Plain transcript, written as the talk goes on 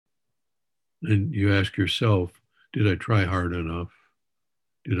And you ask yourself, did I try hard enough?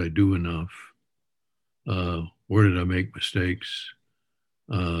 Did I do enough? Where did I make mistakes?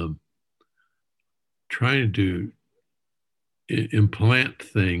 Um, Trying to implant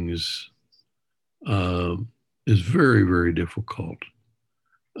things um, is very, very difficult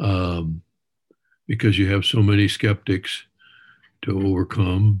um, because you have so many skeptics to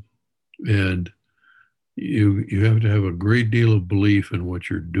overcome, and you have to have a great deal of belief in what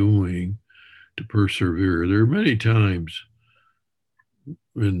you're doing to persevere. There are many times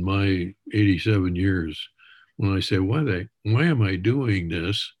in my 87 years when I say, why am I doing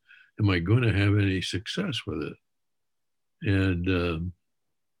this? Am I going to have any success with it? And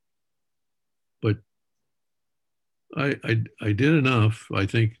but I did enough, I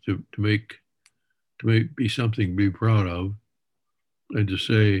think, to make be something to be proud of, and to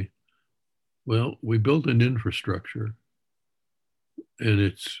say, well, we built an infrastructure, and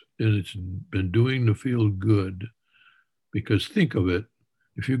it's been doing the field good. Because think of it,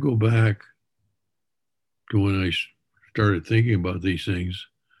 if you go back to when I started thinking about these things,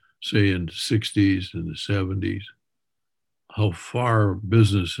 say in the 60s and the 70s, how far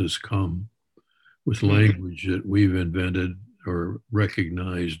business has come with language that we've invented or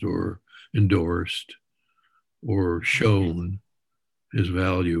recognized or endorsed or shown as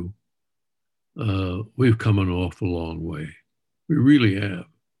value. We've come an awful long way. We really have.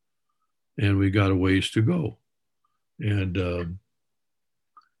 And we got a ways to go. And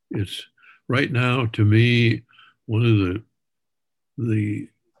it's right now, to me, one of the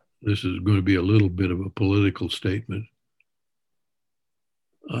this is going to be a little bit of a political statement.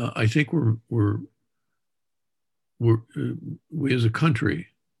 I think we as a country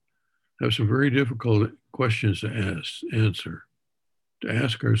have some very difficult questions to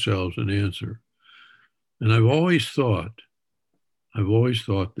ask ourselves and answer. And I've always thought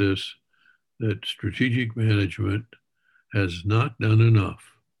this, that strategic management has not done enough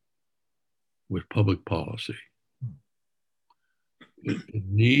with public policy. It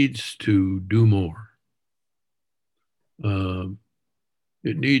needs to do more. Um,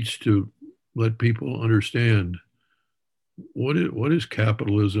 it needs to let people understand what is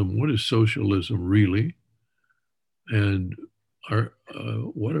capitalism, what is socialism really, and are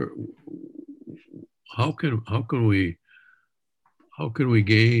what are how can we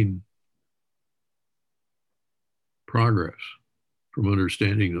gain progress from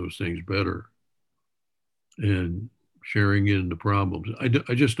understanding those things better and sharing in the problems.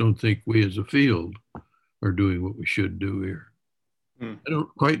 I just don't think we as a field are doing what we should do here. Mm. I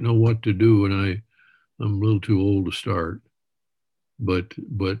don't quite know what to do, and I'm a little too old to start, but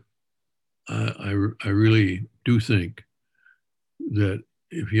I really do think that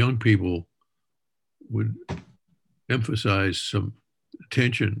if young people would emphasize some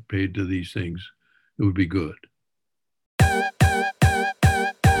attention paid to these things, it would be good.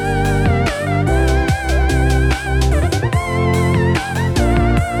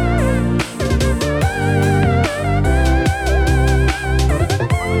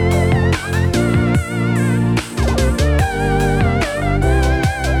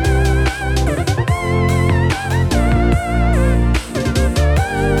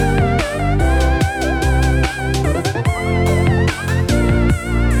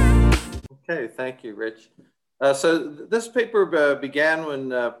 Okay, thank you, Rich. So this paper began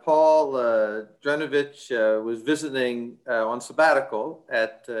when Paul Drnevich was visiting on sabbatical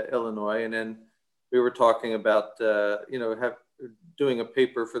at Illinois, and then we were talking about doing a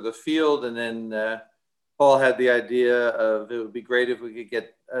paper for the field, and then Paul had the idea of it would be great if we could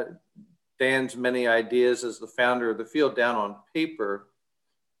get Dan's many ideas as the founder of the field down on paper.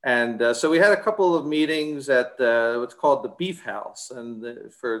 And so we had a couple of meetings at what's called the Beef House. And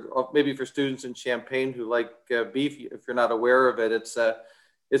maybe for students in Champaign who like beef, if you're not aware of it,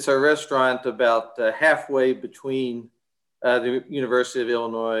 it's a restaurant about halfway between the University of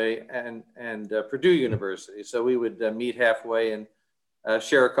Illinois and Purdue University. So we would meet halfway and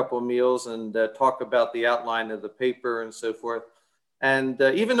share a couple of meals and talk about the outline of the paper and so forth. And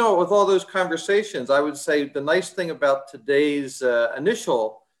even though with all those conversations, I would say the nice thing about today's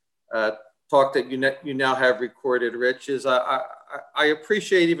initial talk that you now have recorded, Rich, is I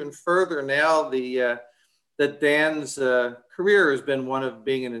appreciate even further now that Dan's career has been one of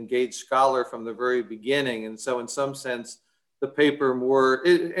being an engaged scholar from the very beginning. And so in some sense, the paper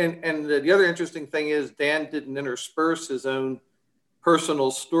and the other interesting thing is Dan didn't intersperse his own personal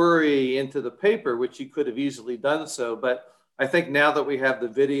story into the paper, which he could have easily done so. But I think now that we have the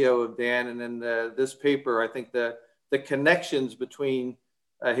video of Dan and then this paper, I think the connections between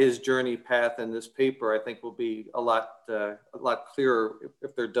his journey path in this paper, I think will be a lot clearer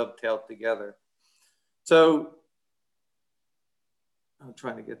if they're dovetailed together. So I'm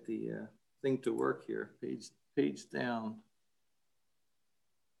trying to get the thing to work here. Page down.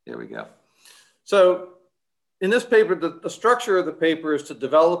 There we go. So in this paper, the structure of the paper is to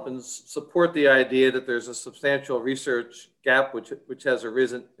develop and support the idea that there's a substantial research gap which has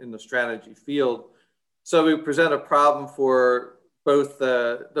arisen in the strategy field. So we present a problem for both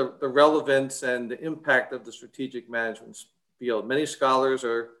the relevance and the impact of the strategic management field. Many scholars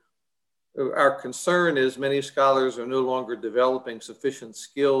our concern is many scholars are no longer developing sufficient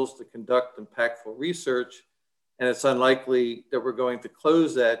skills to conduct impactful research, and it's unlikely that we're going to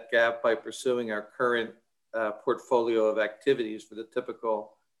close that gap by pursuing our current portfolio of activities for the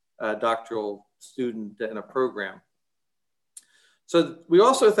typical doctoral student in a program. So we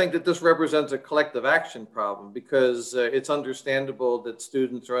also think that this represents a collective action problem because it's understandable that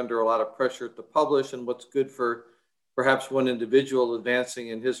students are under a lot of pressure to publish, and what's good for perhaps one individual advancing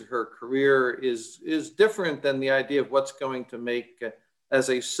in his or her career is different than the idea of what's going to make, as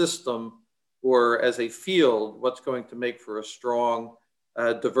a system or as a field, what's going to make for a strong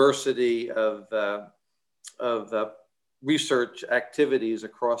diversity of research activities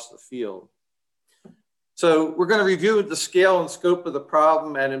across the field. So we're going to review the scale and scope of the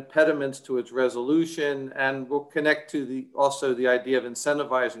problem and impediments to its resolution, and we'll connect to also the idea of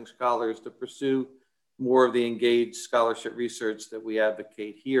incentivizing scholars to pursue more of the engaged scholarship research that we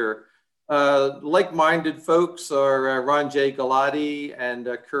advocate here. Like-minded folks are Ron J. Galati and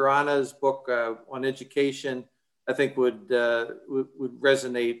Kurana's book on education, I think would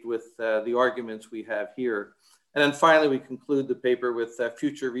resonate with the arguments we have here. And then finally, we conclude the paper with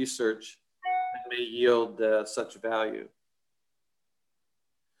future research that may yield such value.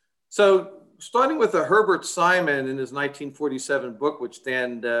 So starting with Herbert Simon in his 1947 book, which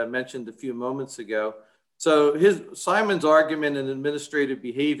Dan mentioned a few moments ago. So Simon's argument in administrative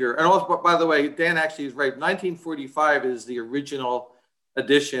behavior, and also, by the way, Dan actually is right. 1945 is the original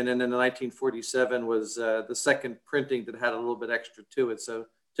edition, and then the 1947 was the second printing that had a little bit extra to it. So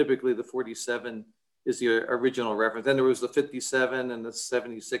typically the 47 is the original reference. Then there was the 57 and the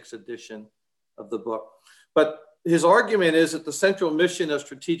 76 edition of the book. But his argument is that the central mission of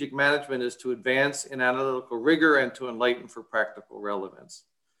strategic management is to advance in analytical rigor and to enlighten for practical relevance.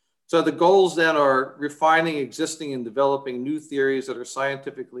 So the goals then are refining existing and developing new theories that are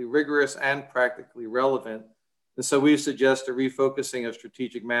scientifically rigorous and practically relevant. And so we suggest a refocusing of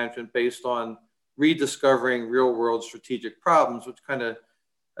strategic management based on rediscovering real world strategic problems, which kind of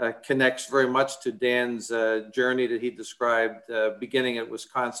connects very much to Dan's journey that he described beginning at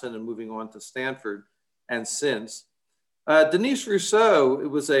Wisconsin and moving on to Stanford and since. Denise Rousseau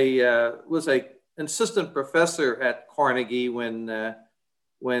was a assistant professor at Carnegie when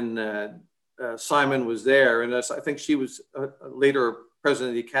Simon was there, and I think she was later president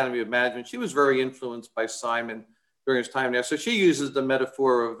of the Academy of Management. She was very influenced by Simon during his time there. So she uses the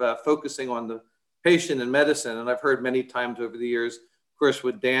metaphor of focusing on the patient in medicine, and I've heard many times over the years, of course,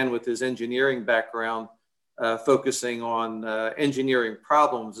 with Dan with his engineering background, focusing on engineering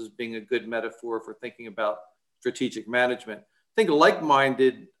problems as being a good metaphor for thinking about strategic management. I think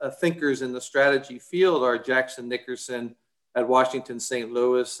like-minded thinkers in the strategy field are Jackson Nickerson at Washington, St.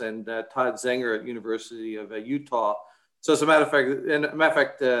 Louis, and Todd Zenger at University of Utah. So as a matter of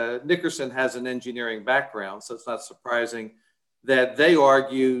fact, Nickerson has an engineering background, so it's not surprising that they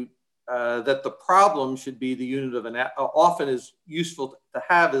argue that the problem should be the unit of often is useful to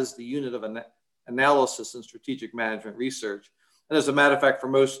have as the unit of analysis in strategic management research. And as a matter of fact, for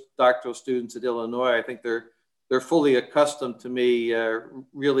most doctoral students at Illinois, I think they're fully accustomed to me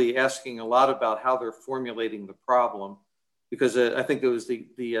really asking a lot about how they're formulating the problem. Because I think it was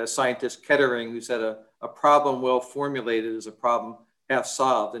the scientist Kettering who said a problem well formulated is a problem half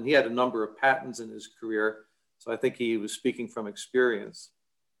solved. And he had a number of patents in his career. So I think he was speaking from experience.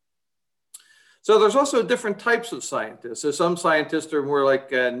 So there's also different types of scientists. So some scientists are more like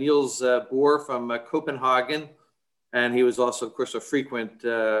Niels Bohr from Copenhagen. And he was also, of course, a frequent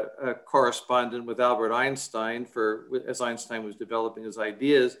correspondent with Albert Einstein as Einstein was developing his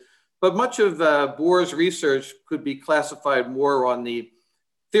ideas. But much of Bohr's research could be classified more on the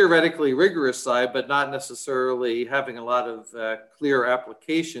theoretically rigorous side, but not necessarily having a lot of clear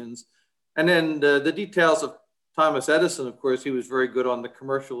applications. And then the details of Thomas Edison, of course, he was very good on the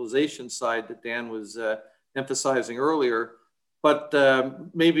commercialization side that Dan was emphasizing earlier, but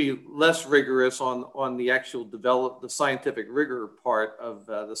maybe less rigorous on the actual the scientific rigor part of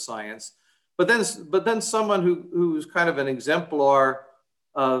the science. But then someone who's kind of an exemplar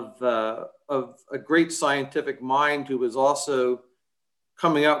of a great scientific mind who was also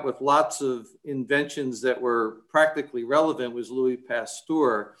coming up with lots of inventions that were practically relevant was Louis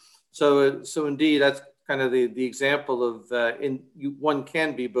Pasteur. So indeed, that's kind of the example of one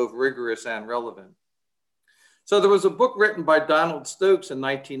can be both rigorous and relevant. So there was a book written by Donald Stokes in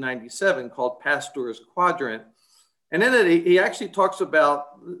 1997 called Pasteur's Quadrant. And in it, he actually talks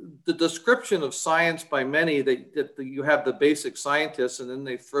about the description of science by many that you have the basic scientists, and then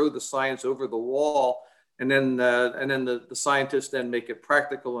they throw the science over the wall, and then the scientists then make it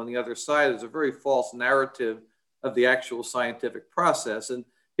practical on the other side. Is a very false narrative of the actual scientific process. And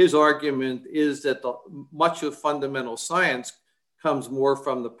his argument is that much of fundamental science comes more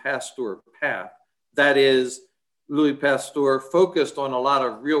from the Pasteur path. That is, Louis Pasteur focused on a lot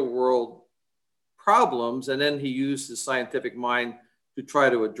of real world problems, and then he used his scientific mind to try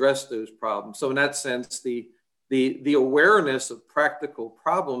to address those problems. So in that sense, the awareness of practical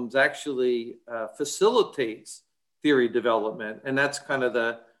problems actually facilitates theory development. And that's kind of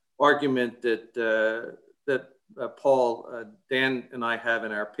the argument that Paul, Dan, and I have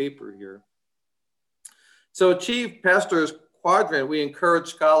in our paper here. So achieve Pasteur's quadrant, we encourage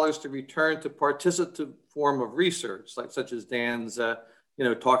scholars to return to participative form of research, such as Dan's,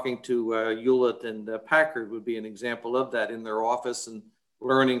 talking to Hewlett and Packard would be an example of that in their office and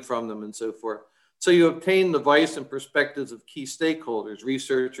learning from them and so forth. So you obtain the advice and perspectives of key stakeholders,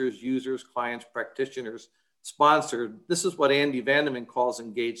 researchers, users, clients, practitioners, sponsors. This is what Andy Vandeman calls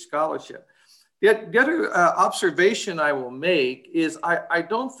engaged scholarship. The other observation I will make is I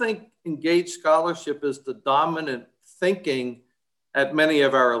don't think engaged scholarship is the dominant thinking at many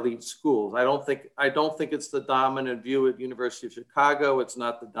of our elite schools. I don't think it's the dominant view at University of Chicago. It's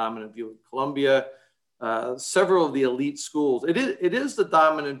not the dominant view at Columbia. Several of the elite schools, it is the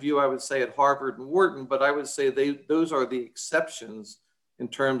dominant view, I would say, at Harvard and Wharton, but I would say those are the exceptions in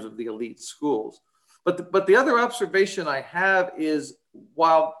terms of the elite schools. But the other observation I have is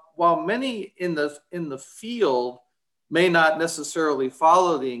while many in the field may not necessarily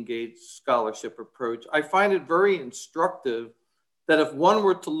follow the engaged scholarship approach, I find it very instructive that if one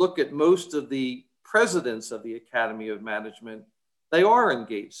were to look at most of the presidents of the Academy of Management, they are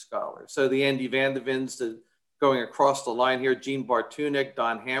engaged scholars. So the Andy Vandevins, going across the line here, Gene Bartunek,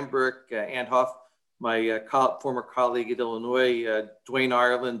 Don Hambrick, Ann Huff, my former colleague at Illinois, Dwayne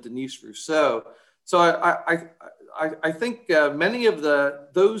Ireland, Denise Rousseau. So I think many of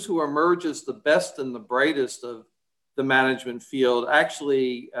those who emerge as the best and the brightest of the management field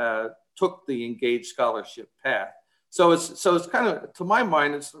actually took the engaged scholarship path. So it's kind of, to my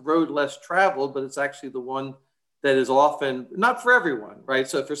mind, it's the road less traveled, but it's actually the one that is often not for everyone, right?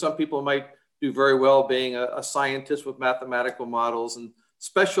 So for some people, it might do very well being a scientist with mathematical models and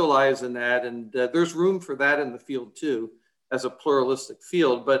specialize in that, and there's room for that in the field too, as a pluralistic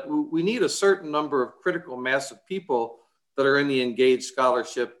field. But we need a certain number of critical mass of people that are in the engaged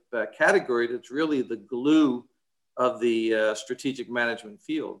scholarship category. That's really the glue of the strategic management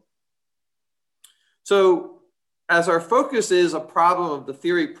field. So as our focus is a problem of the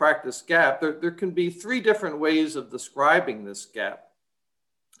theory-practice gap, there can be three different ways of describing this gap.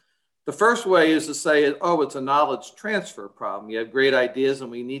 The first way is to say, oh, it's a knowledge transfer problem. You have great ideas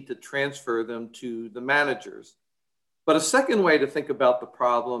and we need to transfer them to the managers. But a second way to think about the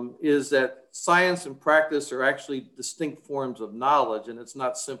problem is that science and practice are actually distinct forms of knowledge, and it's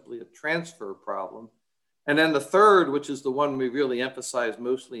not simply a transfer problem. And then the third, which is the one we really emphasize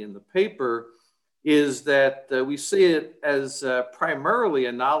mostly in the paper, is that we see it as primarily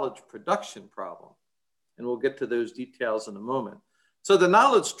a knowledge production problem. And we'll get to those details in a moment. So the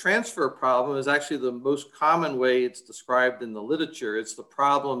knowledge transfer problem is actually the most common way it's described in the literature. It's the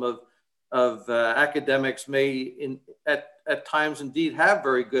problem of academics may at times indeed have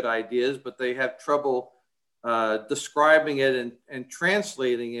very good ideas, but they have trouble describing it and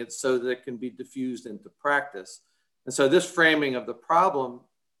translating it so that it can be diffused into practice. And so this framing of the problem,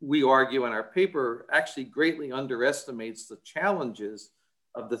 we argue in our paper, actually greatly underestimates the challenges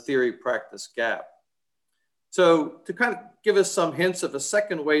of the theory-practice gap. So to kind of give us some hints of a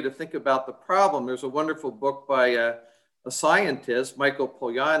second way to think about the problem, there's a wonderful book by a scientist, Michael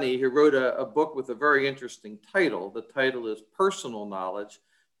Polanyi, who wrote a book with a very interesting title. The title is Personal Knowledge,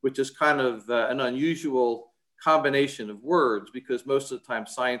 which is kind of an unusual combination of words because most of the time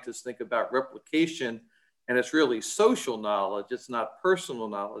scientists think about replication and it's really social knowledge. It's not personal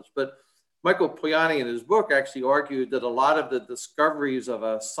knowledge. But Michael Polanyi in his book actually argued that a lot of the discoveries of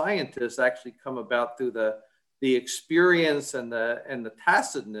a scientist actually come about through the experience and the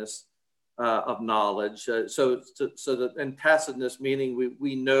tacitness of knowledge. And tacitness meaning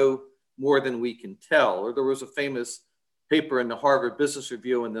we know more than we can tell. Or there was a famous paper in the Harvard Business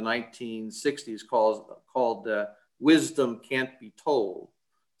Review in the 1960s called wisdom can't be told.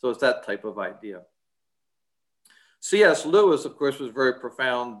 So it's that type of idea. C.S. Lewis, of course, was a very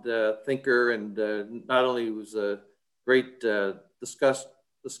profound thinker, and not only was a great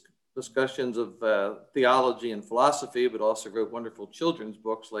discussions of theology and philosophy, but also wrote wonderful children's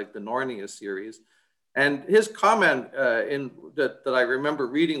books like the Narnia series. And his comment that I remember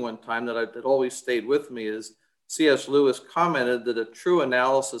reading one time that always stayed with me is C.S. Lewis commented that a true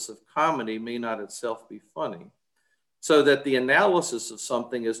analysis of comedy may not itself be funny. So that the analysis of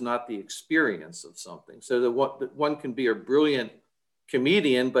something is not the experience of something. So that one can be a brilliant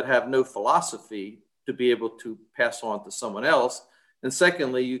comedian, but have no philosophy to be able to pass on to someone else. And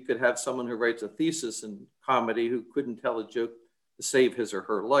secondly, you could have someone who writes a thesis in comedy who couldn't tell a joke to save his or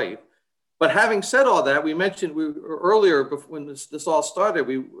her life. But having said all that, we mentioned earlier when this all started,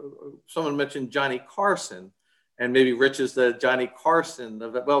 someone mentioned Johnny Carson, and maybe Rich is the Johnny Carson.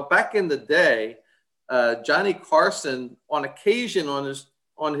 Well, back in the day, Johnny Carson, on occasion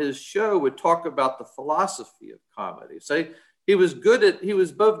on his show, would talk about the philosophy of comedy. So he was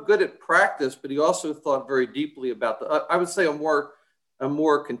both good at practice, but he also thought very deeply about I would say a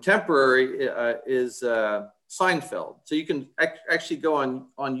more contemporary is Seinfeld. So you can actually go on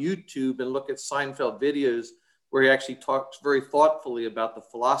YouTube and look at Seinfeld videos where he actually talks very thoughtfully about the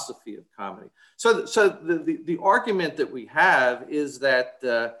philosophy of comedy. So the argument that we have is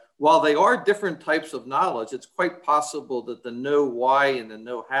that while they are different types of knowledge, it's quite possible that the know why and the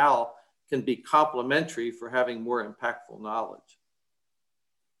know how can be complementary for having more impactful knowledge.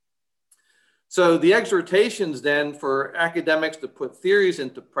 So the exhortations then for academics to put theories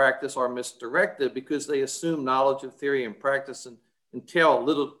into practice are misdirected because they assume knowledge of theory and practice and entail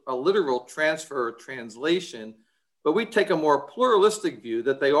a literal transfer or translation. But we take a more pluralistic view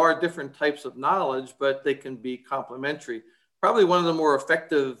that they are different types of knowledge, but they can be complementary. Probably one of the more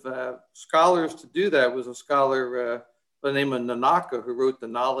effective scholars to do that was a scholar by the name of Nanaka, who wrote The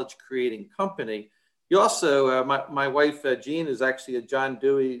Knowledge Creating Company. He also, my wife, Jean, is actually a John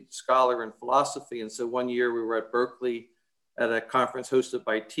Dewey scholar in philosophy. And so one year we were at Berkeley at a conference hosted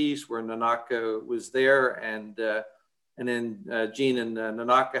by Tees where Nanaka was there. And then Jean and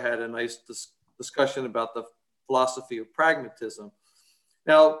Nanaka had a nice discussion about the philosophy of pragmatism.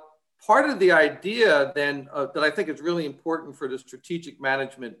 Now, part of the idea then that I think is really important for the strategic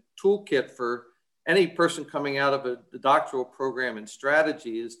management toolkit for any person coming out of the doctoral program in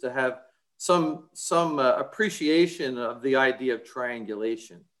strategy is to have some appreciation of the idea of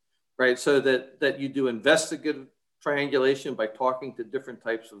triangulation, right? So that you do investigative triangulation by talking to different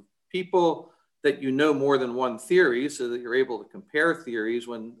types of people, that you know more than one theory so that you're able to compare theories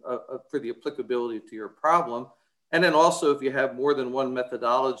for the applicability to your problem. And then also, if you have more than one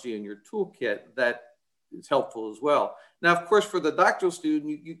methodology in your toolkit, that is helpful as well. Now, of course, for the doctoral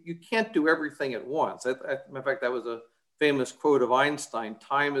student, you can't do everything at once. In fact, that was a famous quote of Einstein: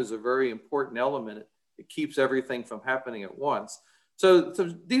 time is a very important element. It keeps everything from happening at once. So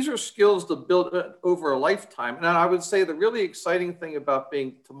these are skills to build over a lifetime. And I would say the really exciting thing about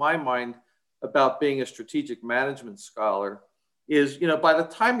to my mind, about being a strategic management scholar is, by the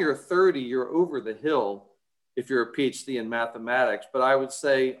time you're 30, you're over the hill if you're a PhD in mathematics. But I would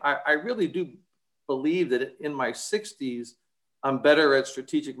say, I really do believe that in my 60s, I'm better at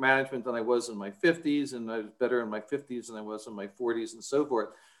strategic management than I was in my 50s, and I was better in my 50s than I was in my 40s, and so forth.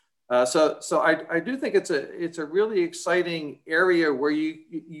 So I do think it's a really exciting area where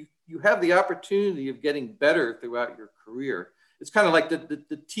you have the opportunity of getting better throughout your career. It's kind of like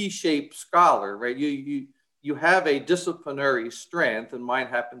the T-shaped scholar, right? You have a disciplinary strength, and mine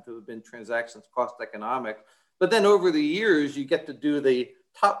happened to have been transactions cost economics. But then over the years, you get to do the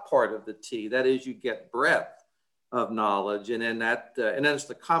top part of the T. That is, you get breadth of knowledge, and then it's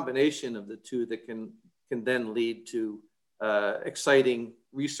the combination of the two that can then lead to exciting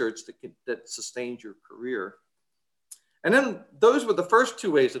research that sustains your career. And then those were the first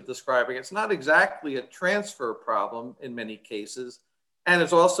two ways of describing it. It's not exactly a transfer problem in many cases, and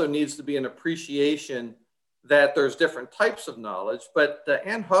it also needs to be an appreciation that there's different types of knowledge. But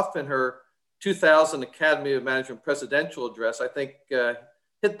Ann Huff, in her 2000 Academy of Management presidential address, I think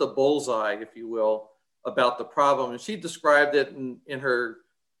hit the bullseye, if you will, about the problem. And she described it in her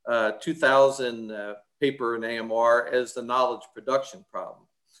 2000 paper in AMR as the knowledge production problem.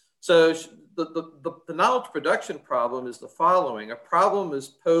 So the knowledge production problem is the following: a problem is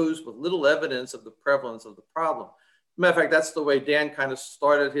posed with little evidence of the prevalence of the problem. Matter of fact, that's the way Dan kind of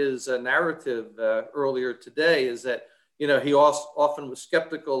started his narrative earlier today, is that he often was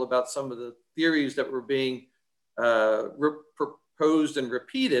skeptical about some of the theories that were being proposed and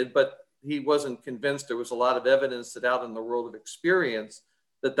repeated, but he wasn't convinced there was a lot of evidence that out in the world of experience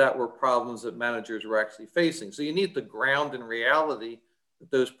that were problems that managers were actually facing. So you need to ground in reality that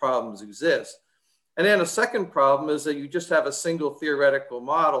those problems exist. And then a second problem is that you just have a single theoretical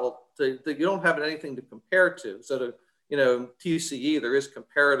model that you don't have anything to compare to. So to, TCE, there is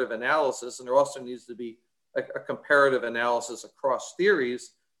comparative analysis, and there also needs to be a comparative analysis across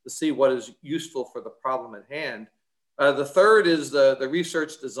theories to see what is useful for the problem at hand. The third is the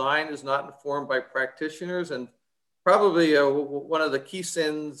research design is not informed by practitioners, and probably one of the key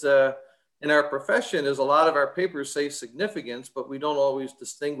sins in our profession is a lot of our papers say significance, but we don't always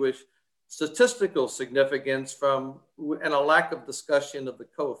distinguish statistical significance from, and a lack of discussion of the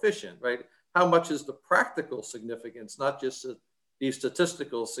coefficient, right? How much is the practical significance, not just the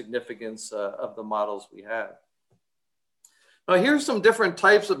statistical significance of the models we have. Now, here's some different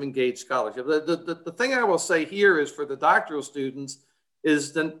types of engaged scholarship. The thing I will say here is for the doctoral students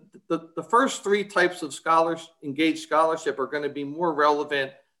is the first three types of engaged scholarship are going to be more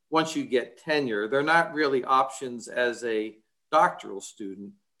relevant once you get tenure. They're not really options as a doctoral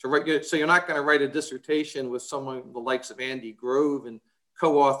student. So you're not going to write a dissertation with someone the likes of Andy Grove and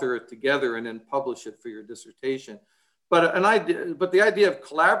co-author it together and then publish it for your dissertation. But the idea of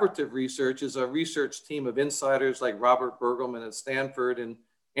collaborative research is a research team of insiders like Robert Bergelman at Stanford and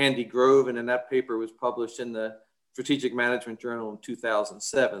Andy Grove, and then that paper was published in the Strategic Management Journal in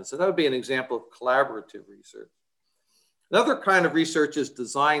 2007. So that would be an example of collaborative research. Another kind of research is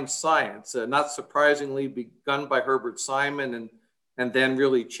design science, not surprisingly begun by Herbert Simon and then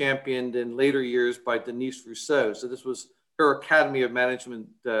really championed in later years by Denise Rousseau. So this was her Academy of Management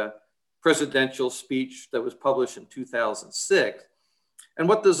presidential speech that was published in 2006. And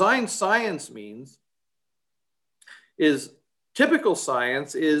what design science means is typical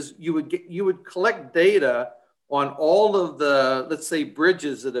science is you would collect data on all of the, let's say,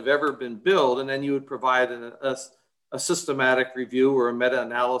 bridges that have ever been built, and then you would provide a systematic review or a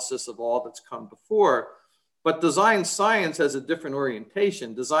meta-analysis of all that's come before. But design science has a different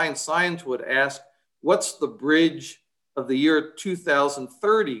orientation. Design science would ask, what's the bridge of the year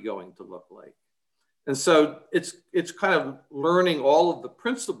 2030 going to look like? And so it's kind of learning all of the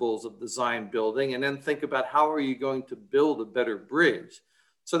principles of design building and then think about how are you going to build a better bridge.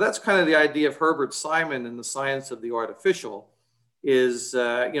 So that's kind of the idea of Herbert Simon and the science of the artificial is,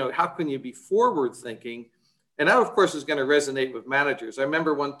 how can you be forward thinking? And that, of course, is going to resonate with managers. I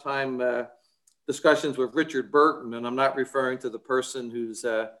remember one time discussions with Richard Burton, and I'm not referring to the person who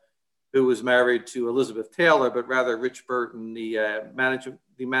was married to Elizabeth Taylor, but rather Rich Burton, the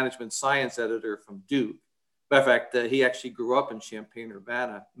management science editor from Duke. In fact, he actually grew up in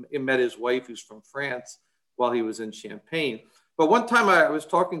Champaign-Urbana. He met his wife, who's from France, while he was in Champaign. But one time I was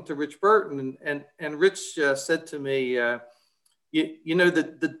talking to Rich Burton, and Rich said to me,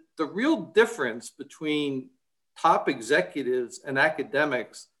 the real difference between top executives and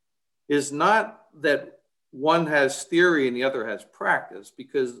academics is not that one has theory and the other has practice,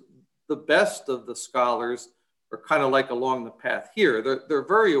 because the best of the scholars are kind of like along the path here. They're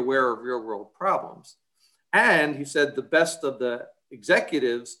very aware of real world problems. And he said the best of the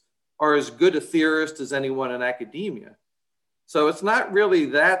executives are as good a theorist as anyone in academia. So it's not really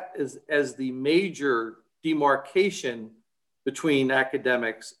that as the major demarcation between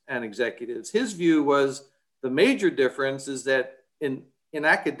academics and executives. His view was the major difference is that in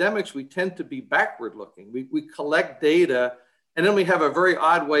academics, we tend to be backward looking. We collect data, and then we have a very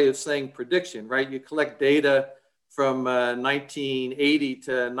odd way of saying prediction, right? You collect data from 1980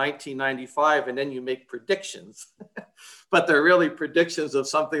 to 1995, and then you make predictions. But they're really predictions of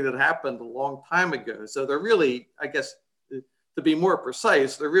something that happened a long time ago. So they're really, I guess, to be more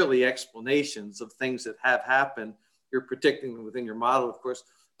precise, they're really explanations of things that have happened. You're predicting them within your model, of course.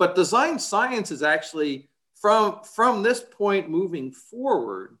 But design science is actually, from this point moving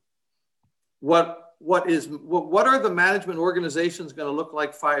forward, what are the management organizations going to look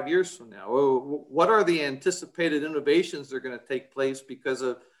like 5 years from now? What are the anticipated innovations that are going to take place because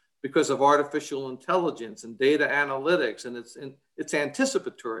of artificial intelligence and data analytics, and it's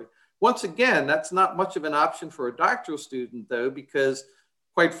anticipatory. Once again, that's not much of an option for a doctoral student, though, because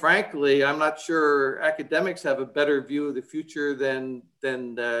quite frankly, I'm not sure academics have a better view of the future than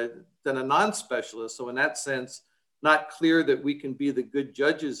a non-specialist. So in that sense, not clear that we can be the good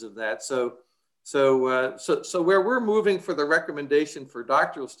judges of that. So where we're moving for the recommendation for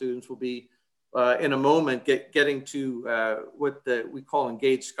doctoral students will be in a moment getting to what we call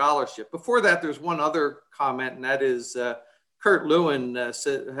engaged scholarship. Before that, there's one other comment, and that is Kurt Lewin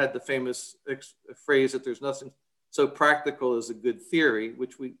had the famous phrase that there's nothing so practical as a good theory,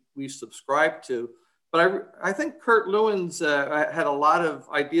 which we subscribe to. But I think Kurt Lewin's had a lot of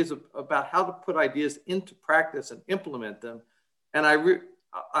ideas about how to put ideas into practice and implement them. And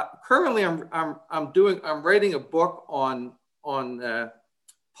currently I'm writing a book on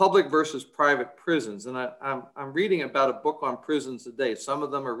public versus private prisons, and I'm reading about a book on prisons today. Some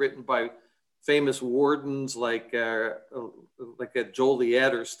of them are written by famous wardens like at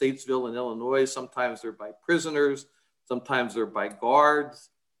Joliet or Statesville in Illinois. Sometimes they're by prisoners, sometimes they're by guards,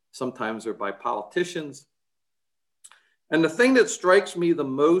 sometimes they're by politicians. And the thing that strikes me the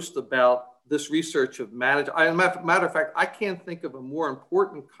most about this research of management, matter of fact, I can't think of a more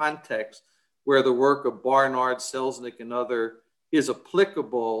important context where the work of Barnard, Selznick, and other is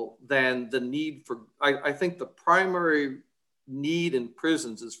applicable than the need for, I think the primary need in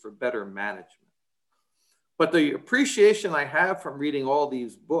prisons is for better management. But the appreciation I have from reading all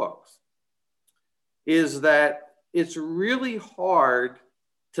these books is that it's really hard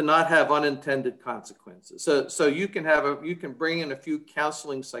to not have unintended consequences. So you can bring in a few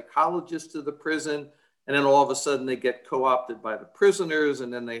counseling psychologists to the prison, and then all of a sudden they get co-opted by the prisoners,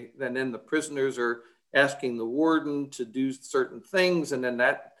 and then the prisoners are asking the warden to do certain things, and then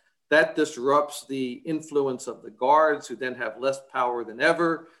that disrupts the influence of the guards, who then have less power than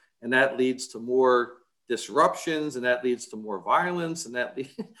ever, and that leads to more disruptions, and that leads to more violence, and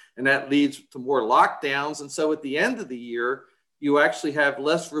that leads to more lockdowns. And so at the end of the year, you actually have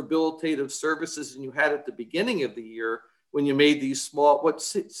less rehabilitative services than you had at the beginning of the year when you made these what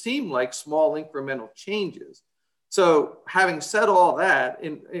seemed like small incremental changes. So having said all that,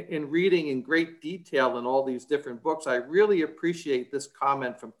 in reading in great detail in all these different books, I really appreciate this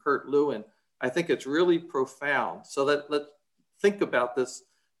comment from Kurt Lewin. I think it's really profound. So let's think about this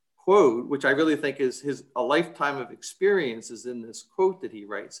quote, which I really think is a lifetime of experiences in this quote that he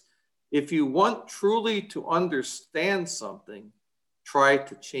writes. If you want truly to understand something, try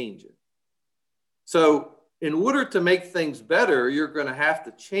to change it. So in order to make things better, you're going to have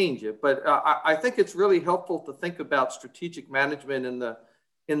to change it. But I think it's really helpful to think about strategic management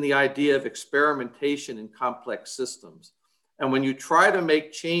in the idea of experimentation in complex systems. And when you try to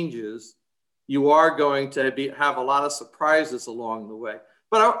make changes, you are going to have a lot of surprises along the way.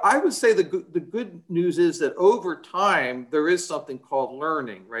 But I would say the good news is that over time, there is something called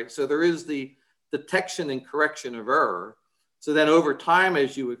learning, right? So there is the detection and correction of error. So then over time,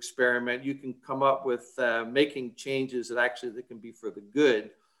 as you experiment, you can come up with making changes that can be for the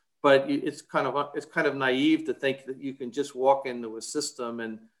good. But it's kind of naive to think that you can just walk into a system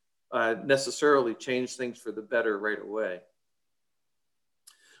and necessarily change things for the better right away.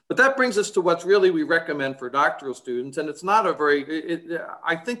 But that brings us to what's really we recommend for doctoral students. And it's not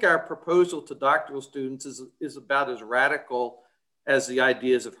I think our proposal to doctoral students is about as radical as the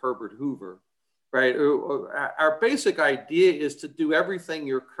ideas of Herbert Hoover, right? Our basic idea is to do everything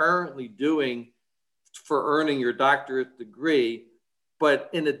you're currently doing for earning your doctorate degree. But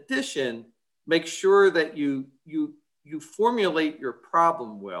in addition, make sure that you formulate your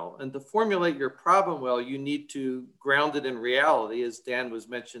problem well. And to formulate your problem well, you need to ground it in reality, as Dan was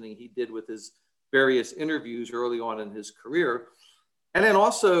mentioning he did with his various interviews early on in his career. And then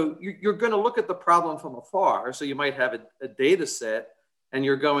also, you're going to look at the problem from afar. So you might have a data set, and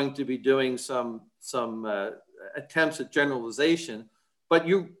you're going to be doing some attempts at generalization. But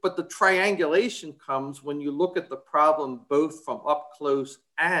the triangulation comes when you look at the problem both from up close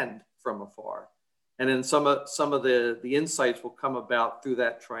and from afar. And then some of the insights will come about through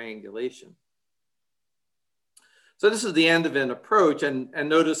that triangulation. So this is the end of an approach, and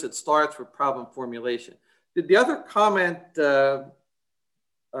notice it starts with problem formulation. The other comment that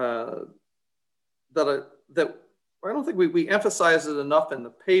I don't think we emphasize it enough in the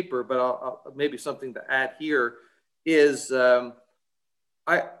paper, but I'll maybe something to add here is or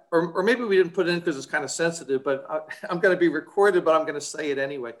maybe we didn't put it in because it's kind of sensitive, but I'm going to be recorded, but I'm going to say it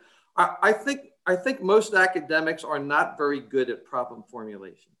anyway. I think most academics are not very good at problem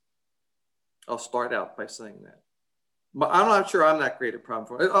formulation. I'll start out by saying that. But I'm not sure I'm that great at problem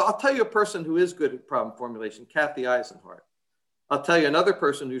formulation. I'll tell you a person who is good at problem formulation, Kathy Eisenhart. I'll tell you another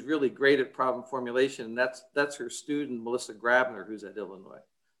person who's really great at problem formulation, and that's her student, Melissa Grabner, who's at Illinois.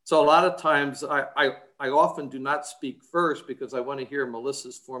 So a lot of times I often do not speak first because I want to hear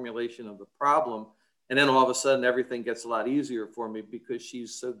Melissa's formulation of the problem. And then all of a sudden, everything gets a lot easier for me because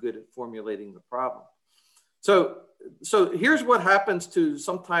she's so good at formulating the problem. So here's what happens to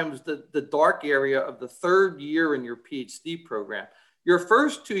sometimes the dark area of the third year in your PhD program. Your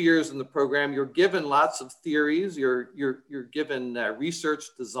first 2 years in the program, you're given lots of theories. You're given research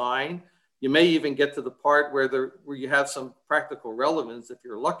design. You may even get to the part where you have some practical relevance if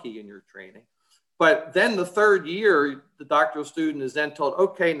you're lucky in your training. But then the third year, the doctoral student is then told,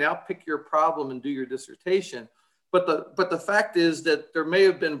 okay, now pick your problem and do your dissertation. But the fact is that there may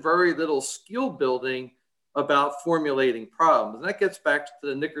have been very little skill building about formulating problems. And that gets back to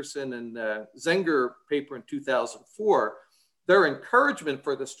the Nickerson and Zenger paper in 2004, their encouragement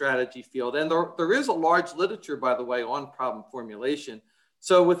for the strategy field. And there is a large literature, by the way, on problem formulation.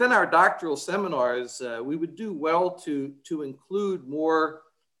 So within our doctoral seminars, we would do well to include more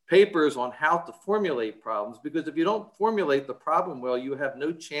papers on how to formulate problems, because if you don't formulate the problem well, you have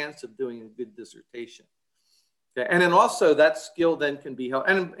no chance of doing a good dissertation. Okay. And then also that skill then can be helped.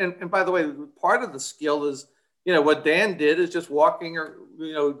 And by the way, part of the skill is, what Dan did is just walking or,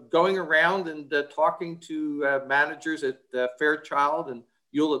 going around and talking to managers at Fairchild and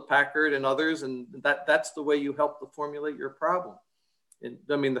Hewlett Packard and others. And that's the way you help to formulate your problem. And,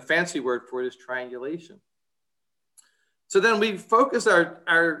 I mean, the fancy word for it is triangulation. So then we focus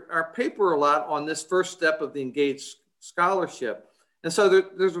our paper a lot on this first step of the engaged scholarship. And so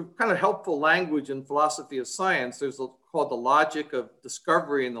there's a kind of helpful language in philosophy of science. There's called the logic of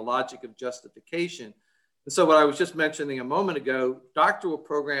discovery and the logic of justification. And so what I was just mentioning a moment ago, doctoral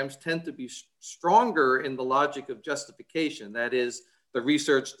programs tend to be stronger in the logic of justification. That is, the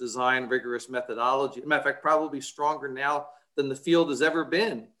research design, rigorous methodology. As a matter of fact, probably stronger now than the field has ever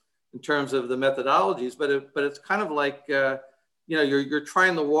been in terms of the methodologies. But it's kind of like, you're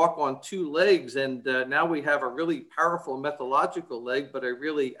trying to walk on two legs, and now we have a really powerful methodological leg, but a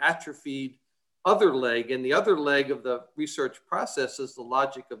really atrophied other leg. And the other leg of the research process is the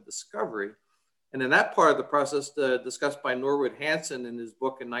logic of discovery. And in that part of the process, discussed by Norwood Hansen in his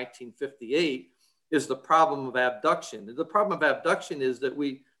book in 1958, is the problem of abduction. And the problem of abduction is that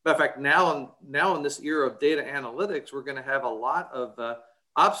in fact, now in this era of data analytics, we're going to have a lot of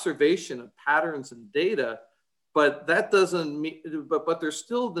observation of patterns and data, but that doesn't mean, but there's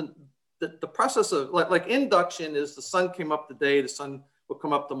still the process of like induction is the sun came up today, the sun will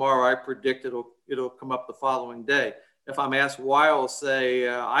come up tomorrow. I predict it'll come up the following day. If I'm asked why, I'll say,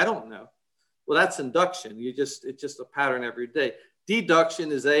 I don't know. Well, that's induction. It's just a pattern every day.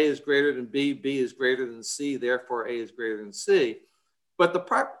 Deduction is A is greater than B, B is greater than C, therefore A is greater than C. But the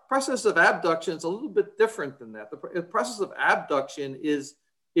process of abduction is a little bit different than that. The process of abduction is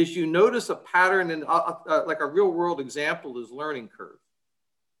you notice a pattern, and like a real world example is learning curve.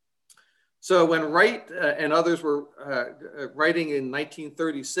 So when Wright and others were writing in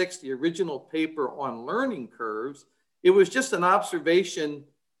 1936, the original paper on learning curves, it was just an observation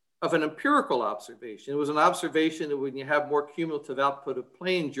of an empirical observation. It was an observation that when you have more cumulative output of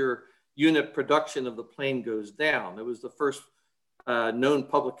planes, your unit production of the plane goes down. It was the first known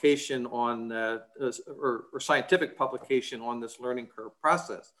publication on, or scientific publication on this learning curve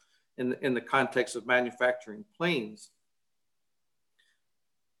process in the context of manufacturing planes.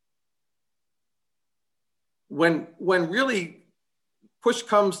 When really push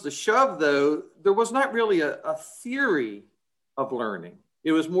comes to shove, though, there was not really a theory of learning.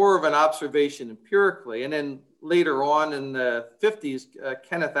 It was more of an observation empirically. And then later on in the 50s,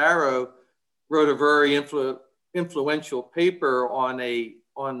 Kenneth Arrow wrote a very influential paper on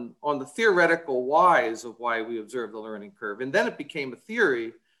the theoretical whys of why we observe the learning curve. And then it became a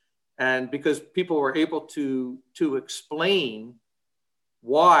theory, and because people were able to explain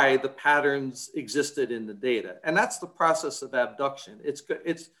why the patterns existed in the data. And that's the process of abduction.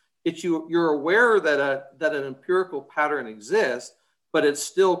 You're aware that an empirical pattern exists, but it's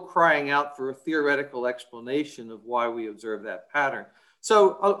still crying out for a theoretical explanation of why we observe that pattern.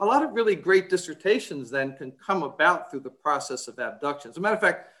 So a lot of really great dissertations then can come about through the process of abduction. As a matter of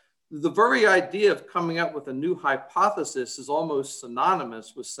fact, the very idea of coming up with a new hypothesis is almost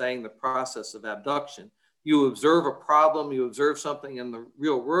synonymous with saying the process of abduction. You observe a problem, you observe something in the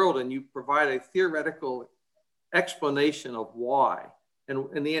real world, and you provide a theoretical explanation of why.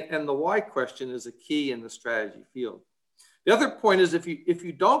 And the why question is a key in the strategy field. The other point is if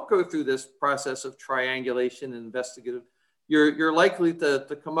you don't go through this process of triangulation and investigative, you're likely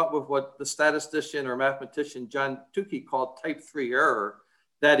to come up with what the statistician or mathematician John Tukey called type 3 error.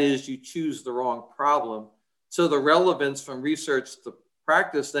 That is, you choose the wrong problem. So the relevance from research to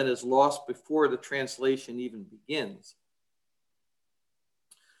practice then is lost before the translation even begins.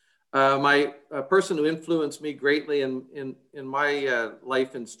 My person who influenced me greatly in my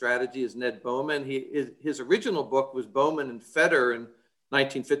life and strategy is Ned Bowman. His original book was Bowman and Fetter in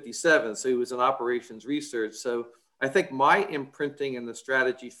 1957, so he was in operations research. So I think my imprinting in the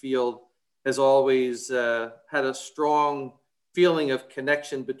strategy field has always had a strong feeling of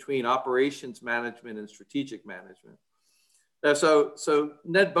connection between operations management and strategic management. So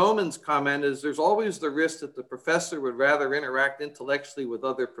Ned Bowman's comment is there's always the risk that the professor would rather interact intellectually with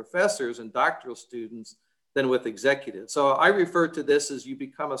other professors and doctoral students than with executives. So I refer to this as you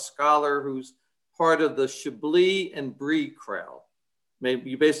become a scholar who's part of the Chablis and Brie crowd.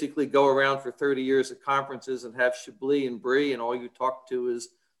 Maybe you basically go around for 30 years at conferences and have Chablis and Brie, and all you talk to is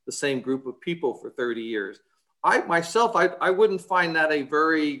the same group of people for 30 years. I wouldn't find that a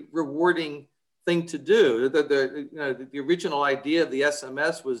very rewarding thing to do. The original idea of the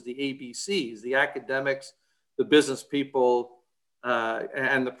SMS was the ABCs, the academics, the business people,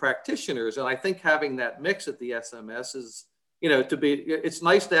 and the practitioners. And I think having that mix at the SMS is, it's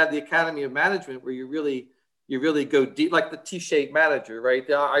nice to have the Academy of Management where you really go deep, like the T-shaped manager, right?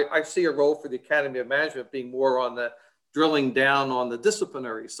 I see a role for the Academy of Management being more on the drilling down on the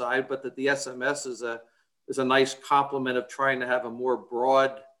disciplinary side, but that the SMS is a nice complement of trying to have a more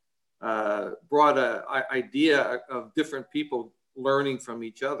broad idea of different people learning from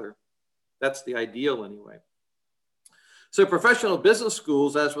each other. That's the ideal anyway. So professional business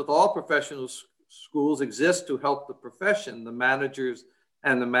schools, as with all professional schools, exist to help the profession, the managers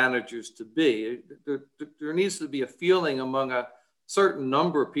and the managers to be. There needs to be a feeling among a certain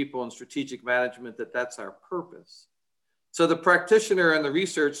number of people in strategic management that that's our purpose. So the practitioner and the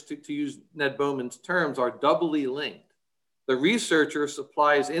research, to use Ned Bowman's terms, are doubly linked. The researcher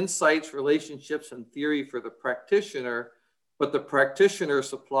supplies insights, relationships, and theory for the practitioner, but the practitioner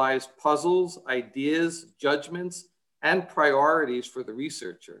supplies puzzles, ideas, judgments, and priorities for the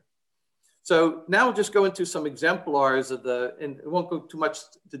researcher. So now we'll just go into some exemplars of and it won't go too much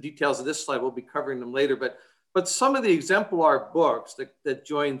to details of this slide, we'll be covering them later, but some of the exemplar books that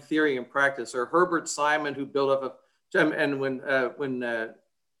join theory and practice are Herbert Simon, who built up and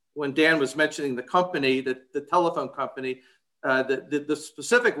when Dan was mentioning the company, the telephone company, the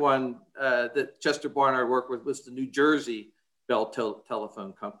specific one that Chester Barnard worked with was the New Jersey Bell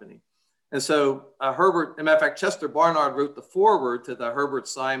Telephone Company. And so Herbert, as a matter of fact, Chester Barnard wrote the foreword to the Herbert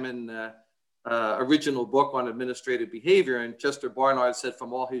Simon original book on administrative behavior. And Chester Barnard said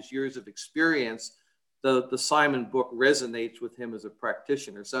from all his years of experience, the Simon book resonates with him as a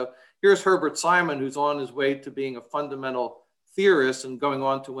practitioner. So here's Herbert Simon, who's on his way to being a fundamental theorist and going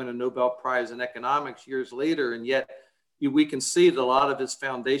on to win a Nobel Prize in economics years later. And yet we can see that a lot of his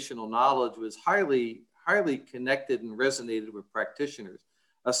foundational knowledge was highly connected and resonated with practitioners.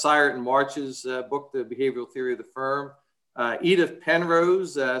 Syrett and March's book, The Behavioral Theory of the Firm. Edith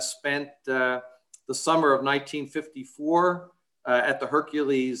Penrose spent the summer of 1954 at the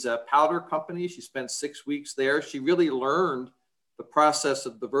Hercules Powder Company. She spent 6 weeks there. She really learned the process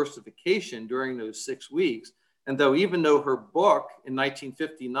of diversification during those 6 weeks. And even though her book in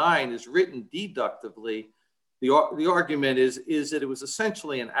 1959 is written deductively, the argument is that it was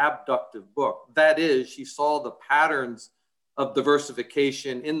essentially an abductive book. That is, she saw the patterns of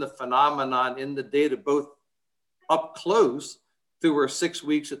diversification in the phenomenon, in the data, both up close through her 6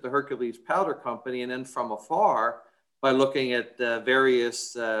 weeks at the Hercules Powder Company, and then from afar by looking at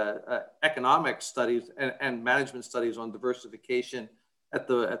various economic studies and management studies on diversification at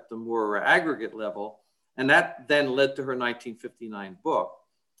the more aggregate level. And that then led to her 1959 book.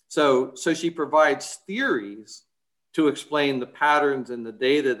 So she provides theories to explain the patterns in the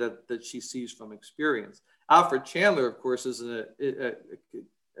data that she sees from experience. Alfred Chandler, of course,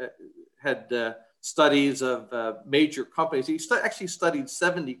 had studies of major companies. He actually studied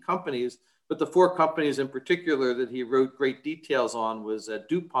 70 companies, but the 4 companies in particular that he wrote great details on was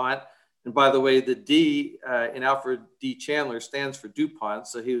DuPont. And by the way, the D in Alfred D. Chandler stands for DuPont.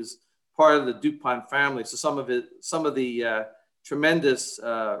 So he was part of the DuPont family. So some of the tremendous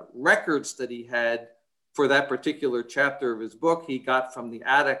records that he had for that particular chapter of his book, he got from the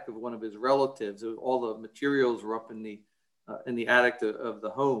attic of one of his relatives. All the materials were up in the attic of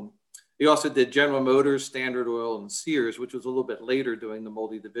the home. He also did General Motors, Standard Oil, and Sears, which was a little bit later doing the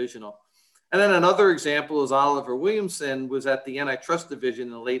multi-divisional. And then another example is Oliver Williamson was at the antitrust division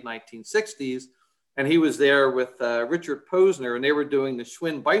in the late 1960s, and he was there with Richard Posner, and they were doing the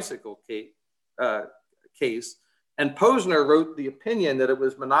Schwinn bicycle case. And Posner wrote the opinion that it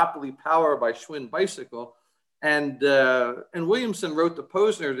was monopoly power by Schwinn bicycle, and Williamson wrote to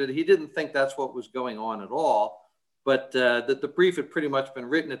Posner that he didn't think that's what was going on at all, but that the brief had pretty much been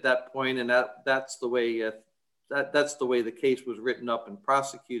written at that point, and that's the way the case was written up and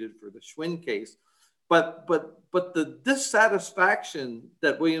prosecuted for the Schwinn case. But the dissatisfaction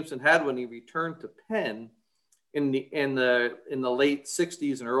that Williamson had when he returned to Penn in the late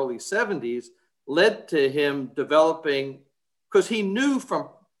 60s and early 70s led to him developing, because he knew from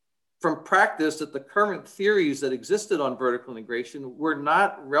practice that the current theories that existed on vertical integration were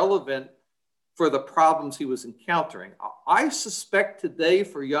not relevant for the problems he was encountering. I suspect today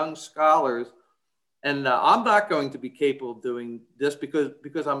for young scholars, and I'm not going to be capable of doing this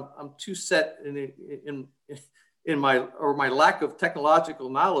because I'm too set in my lack of technological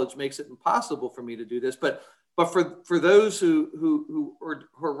knowledge makes it impossible for me to do this. But But for those who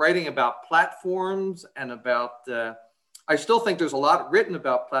are writing about platforms and about, I still think there's a lot written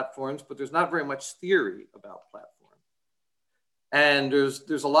about platforms, but there's not very much theory about platforms. And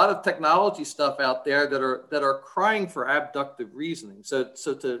there's a lot of technology stuff out there that are crying for abductive reasoning. So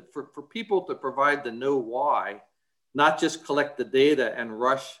for people to provide the know why, not just collect the data and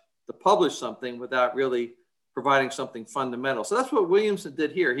rush to publish something without really providing something fundamental. So that's what Williamson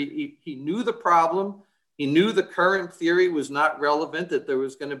did here. He knew the problem. He knew the current theory was not relevant, that there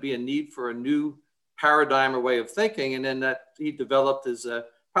was going to be a need for a new paradigm or way of thinking. And then that he developed his,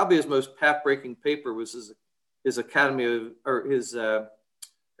 probably his most path-breaking paper was his Academy of, or his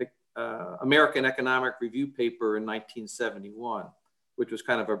American Economic Review paper in 1971, which was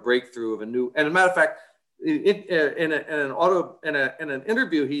kind of a breakthrough of a new, and as a matter of fact, in an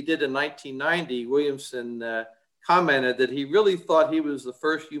interview he did in 1990, Williamson commented that he really thought he was the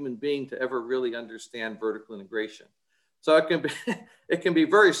first human being to ever really understand vertical integration. So it can be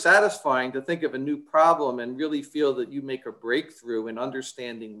very satisfying to think of a new problem and really feel that you make a breakthrough in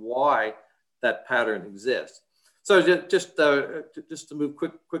understanding why that pattern exists. So just to move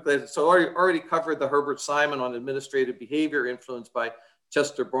quickly, so already covered the Herbert Simon on administrative behavior influenced by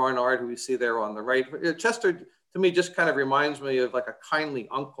Chester Barnard, who we see there on the right. Chester, to me, just kind of reminds me of like a kindly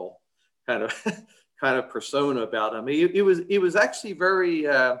uncle kind of persona about him. He was actually very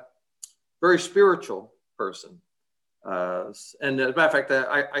spiritual person. And as a matter of fact,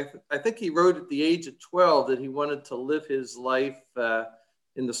 I think he wrote at the age of 12 that he wanted to live his life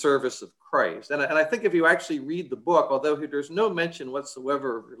in the service of Christ. And I think if you actually read the book, although there's no mention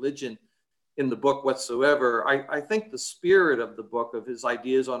whatsoever of religion in the book whatsoever, I think the spirit of the book, of his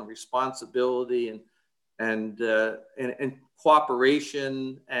ideas on responsibility and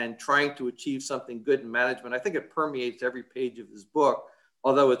cooperation and trying to achieve something good in management, I think it permeates every page of his book,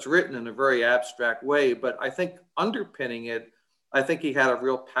 although it's written in a very abstract way. But I think underpinning it, I think he had a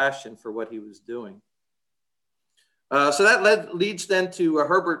real passion for what he was doing. So that leads then to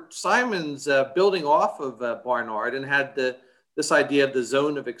Herbert Simon's building off of Barnard, and had this idea of the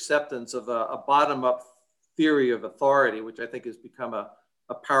zone of acceptance, of a bottom-up theory of authority, which I think has become a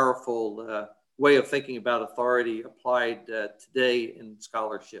powerful way of thinking about authority applied today in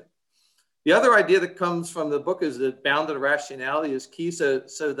scholarship. The other idea that comes from the book is that bounded rationality is key. So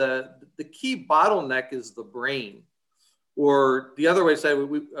the key bottleneck is the brain. Or the other way to say,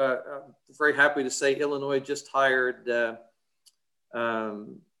 we're very happy to say Illinois just hired Will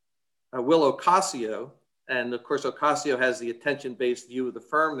Ocasio. And of course, Ocasio has the attention-based view of the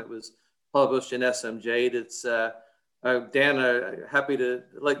firm that was published in SMJ. That's, Dan, happy to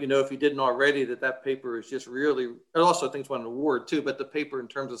let you know, if you didn't already, that paper is just really, it also I think it's won an award too, but the paper in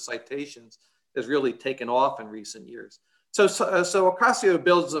terms of citations has really taken off in recent years. So Ocasio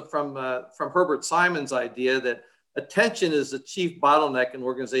builds from Herbert Simon's idea that attention is the chief bottleneck in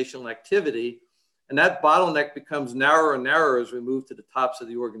organizational activity, and that bottleneck becomes narrower and narrower as we move to the tops of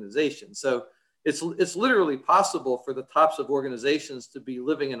the organization. So it's literally possible for the tops of organizations to be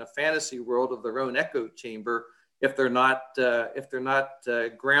living in a fantasy world of their own echo chamber if they're not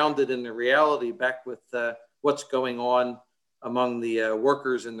grounded in the reality back with what's going on among the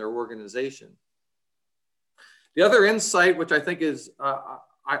workers in their organization. The other insight, which I think is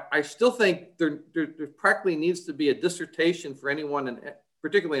I still think there practically needs to be a dissertation for anyone,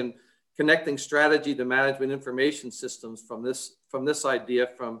 particularly in connecting strategy to management information systems from this idea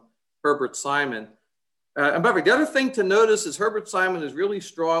from Herbert Simon. And by the way, the other thing to notice is Herbert Simon is really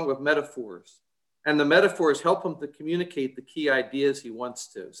strong with metaphors, and the metaphors help him to communicate the key ideas he wants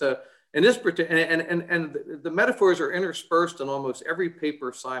to. So in this particular, and the metaphors are interspersed in almost every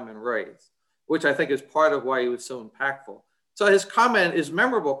paper Simon writes, which I think is part of why he was so impactful. So his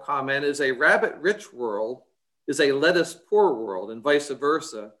memorable comment is, a rabbit-rich world is a lettuce-poor world, and vice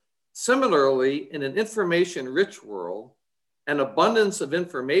versa. Similarly, in an information-rich world, an abundance of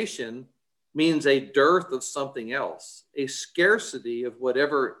information means a dearth of something else, a scarcity of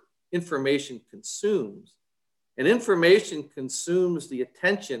whatever information consumes. And information consumes the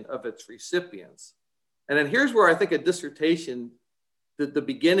attention of its recipients. And then here's where I think a dissertation, the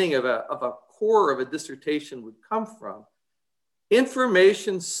beginning of a core of a dissertation would come from.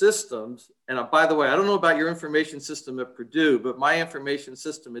 Information systems, and by the way, I don't know about your information system at Purdue, but my information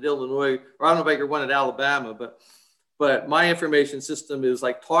system at Illinois, or I don't know about your one at Alabama, but my information system is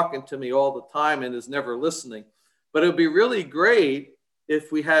like talking to me all the time and is never listening. But it would be really great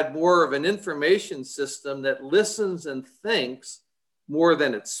if we had more of an information system that listens and thinks more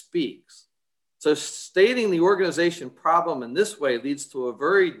than it speaks. So stating the organization problem in this way leads to a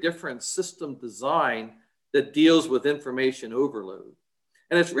very different system design that deals with information overload.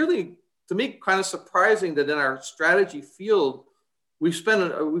 And it's really, to me kind of surprising that in our strategy field, we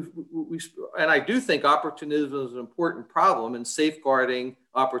spend, and I do think opportunism is an important problem, and safeguarding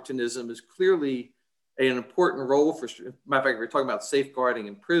opportunism is clearly an important role for, matter of fact, we're talking about safeguarding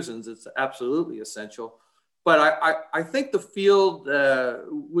in prisons, it's absolutely essential. But I think the field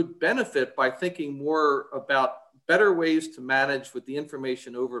would benefit by thinking more about better ways to manage with the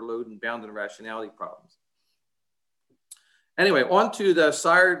information overload and bounded rationality problems. Anyway, on to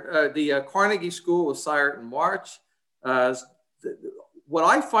the Carnegie School with Seiert and March. What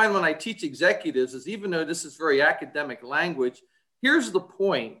I find when I teach executives is, even though this is very academic language, here's the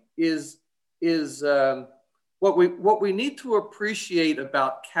point: what we need to appreciate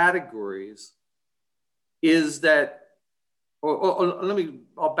about categories is that,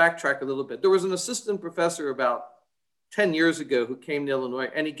 I'll backtrack a little bit. There was an assistant professor about 10 years ago who came to Illinois,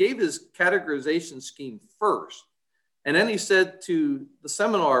 and he gave his categorization scheme first. And then he said to the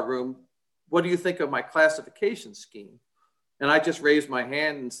seminar room, "What do you think of my classification scheme?" And I just raised my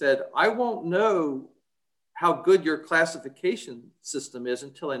hand and said, "I won't know how good your classification system is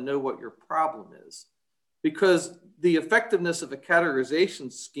until I know what your problem is." Because the effectiveness of a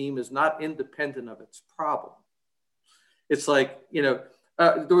categorization scheme is not independent of its problem. It's like, there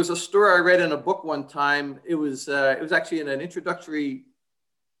was a story I read in a book one time. It was actually in an introductory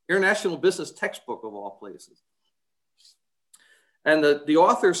international business textbook of all places. And the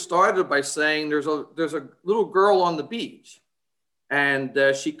author started by saying there's a little girl on the beach,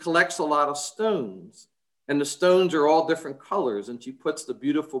 and she collects a lot of stones, and the stones are all different colors, and she puts the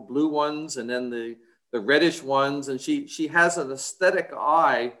beautiful blue ones and then the reddish ones, and she has an aesthetic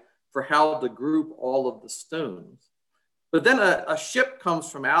eye for how to group all of the stones. But then a ship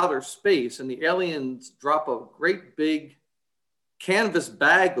comes from outer space, and the aliens drop a great big canvas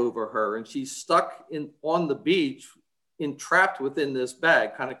bag over her, and she's stuck on the beach, entrapped within this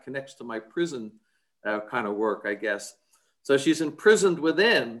bag. Kind of connects to my prison kind of work, I guess. So she's imprisoned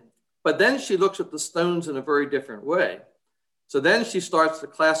within, but then she looks at the stones in a very different way. So then she starts to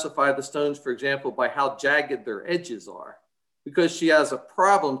classify the stones, for example, by how jagged their edges are, because she has a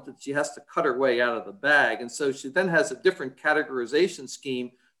problem that she has to cut her way out of the bag. And so she then has a different categorization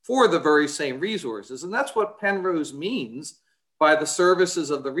scheme for the very same resources. And that's what Penrose means by the services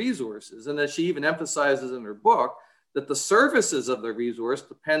of the resources. And as she even emphasizes in her book, that the services of the resource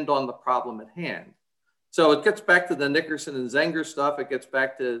depend on the problem at hand. So it gets back to the Nickerson and Zenger stuff. It gets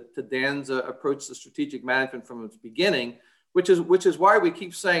back to Dan's approach to strategic management from its beginning, which is why we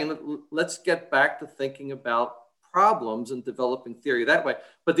keep saying, let's get back to thinking about problems and developing theory that way.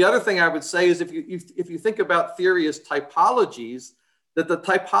 But the other thing I would say is, if you think about theory as typologies, that the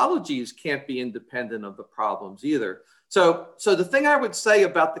typologies can't be independent of the problems either. So the thing I would say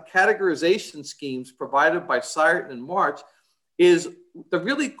about the categorization schemes provided by Seiert and March is, the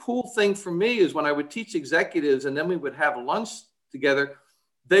really cool thing for me is when I would teach executives and then we would have lunch together,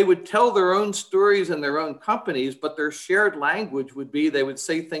 they would tell their own stories in their own companies, but their shared language would be, they would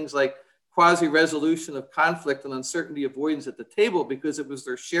say things like quasi-resolution of conflict and uncertainty avoidance at the table, because it was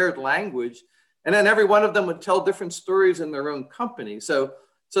their shared language. And then every one of them would tell different stories in their own company. So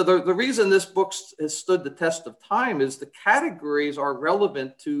the reason this book has stood the test of time is the categories are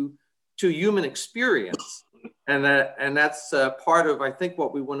relevant to human experience. And that's part of, I think,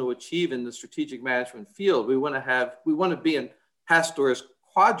 what we want to achieve in the strategic management field. We want to be in Pastor's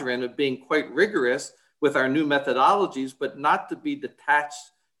quadrant of being quite rigorous with our new methodologies, but not to be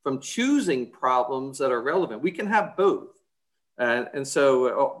detached from choosing problems that are relevant. We can have both.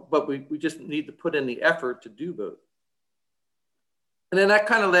 But we just need to put in the effort to do both. And then that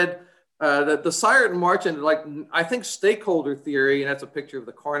kind of led the Seiert and March, and I think stakeholder theory, and that's a picture of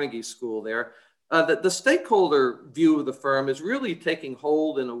the Carnegie School there, that the stakeholder view of the firm is really taking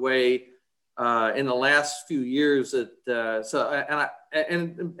hold in a way in the last few years. And by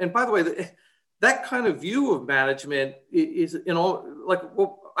the way, that kind of view of management is,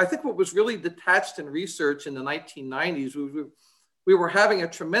 I think what was really detached in research in the 1990s, we were having a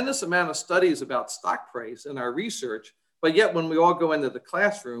tremendous amount of studies about stock price in our research, but yet when we all go into the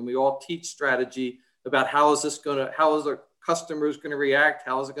classroom, we all teach strategy about how is our customers going to react?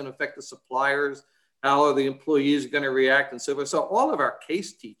 How is it going to affect the suppliers? How are the employees going to react? And so forth. So all of our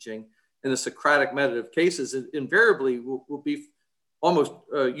case teaching in the Socratic method of cases invariably will be almost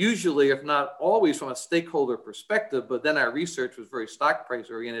usually, if not always, from a stakeholder perspective, but then our research was very stock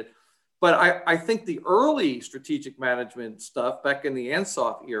price oriented. But I think the early strategic management stuff back in the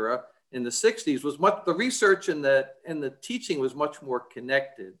Ansoff era in the 60s was the research and the teaching was much more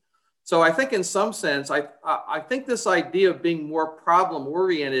connected. So I think in some sense, I think this idea of being more problem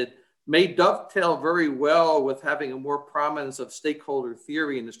oriented may dovetail very well with having a more prominence of stakeholder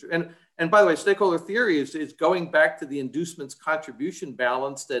theory in this. And by the way, stakeholder theory is going back to the inducements contribution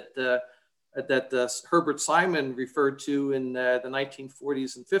balance that Herbert Simon referred to in the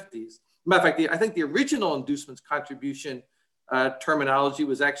 1940s and 50s. Matter of fact, I think the original inducements contribution terminology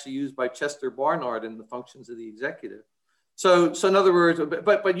was actually used by Chester Barnard in the Functions of the Executive. So in other words,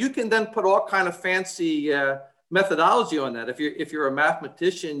 but you can then put all kind of fancy methodology on that. If you're a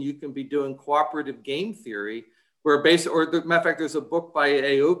mathematician, you can be doing cooperative game theory, where matter of fact, there's a book by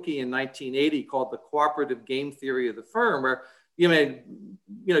Aoki in 1980 called The Cooperative Game Theory of the Firm, where you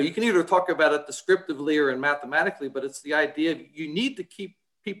can either talk about it descriptively or mathematically, but it's the idea of you need to keep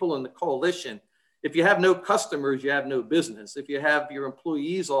people in the coalition. If you have no customers, you have no business. If you have your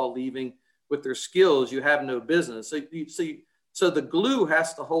employees all leaving with their skills, you have no business. So the glue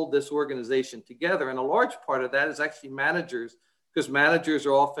has to hold this organization together. And a large part of that is actually managers, because managers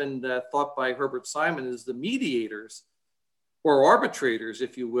are often thought by Herbert Simon as the mediators or arbitrators,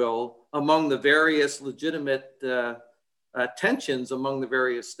 if you will, among the various legitimate tensions among the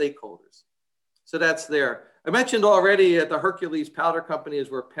various stakeholders. So that's there. I mentioned already at the Hercules Powder Company is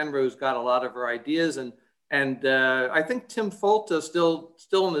where Penrose got a lot of her ideas. And I think Tim Folta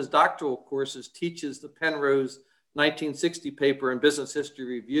still in his doctoral courses teaches the Penrose 1960 paper in Business History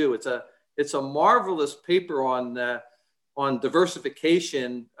Review. It's a marvelous paper on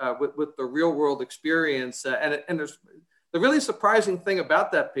diversification with the real world experience. And there's the really surprising thing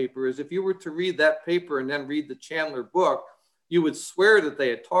about that paper is if you were to read that paper and then read the Chandler book, you would swear that they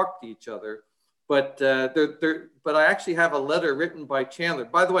had talked to each other. But I actually have a letter written by Chandler.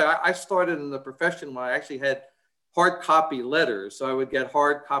 By the way, I started in the profession when I actually had hard copy letters. So I would get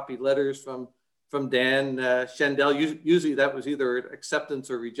hard copy letters from Dan Schendel. Usually that was either an acceptance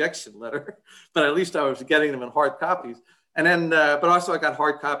or rejection letter, but at least I was getting them in hard copies. And then, but also I got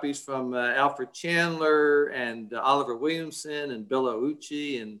hard copies from Alfred Chandler and Oliver Williamson and Bill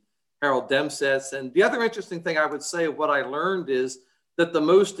Ouchi and Harold Demsetz. And the other interesting thing I would say, what I learned is that the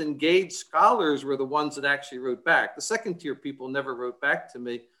most engaged scholars were the ones that actually wrote back. The second tier people never wrote back to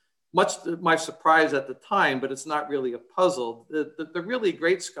me, much to my surprise at the time, but it's not really a puzzle. The really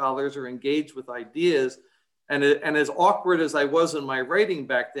great scholars are engaged with ideas. And as awkward as I was in my writing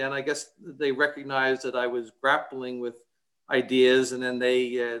back then, I guess they recognized that I was grappling with ideas, and then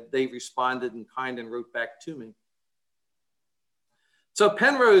they responded in kind and wrote back to me. So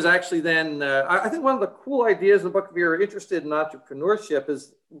Penrose actually then, I think one of the cool ideas in the book, if you're interested in entrepreneurship,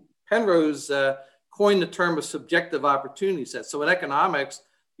 is Penrose coined the term of subjective opportunity set. So in economics,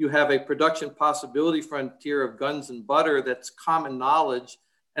 you have a production possibility frontier of guns and butter that's common knowledge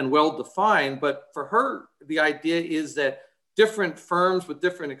and well-defined. But for her, the idea is that different firms with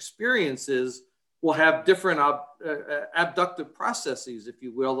different experiences will have different abductive processes, if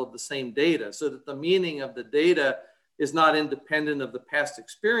you will, of the same data, so that the meaning of the data is not independent of the past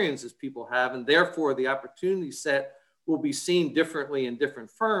experiences people have, and therefore the opportunity set will be seen differently in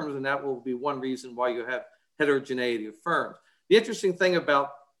different firms, and that will be one reason why you have heterogeneity of firms. The interesting thing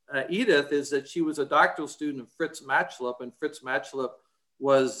about Edith is that she was a doctoral student of Fritz Matschlup, and Fritz Matschlup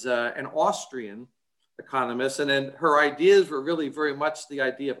was an Austrian economist, and then her ideas were really very much the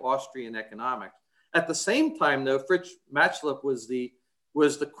idea of Austrian economics. At the same time, though, Fritz Matschlup was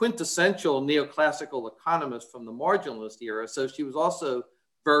the quintessential neoclassical economist from the marginalist era. So she was also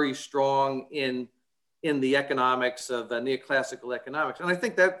very strong in the economics of neoclassical economics. And I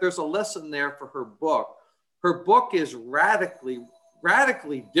think that there's a lesson there for her book. Her book is radically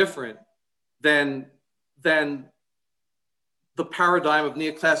different than the paradigm of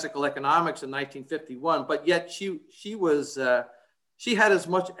neoclassical economics in 1951, but yet she had as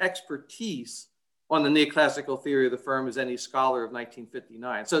much expertise on the neoclassical theory of the firm as any scholar of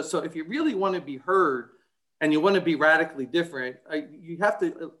 1959. So if you really want to be heard and you want to be radically different, you have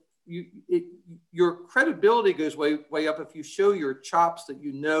to, your credibility goes way up if you show your chops that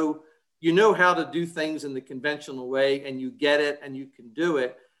you know how to do things in the conventional way and you get it and you can do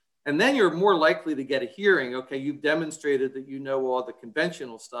it. And then you're more likely to get a hearing. Okay, you've demonstrated that you know all the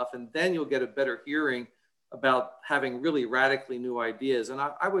conventional stuff, and then you'll get a better hearing about having really radically new ideas. And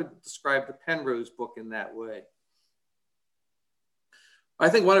I would describe the Penrose book in that way. I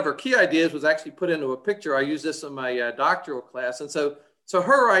think one of her key ideas was actually put into a picture. I use this in my doctoral class. And so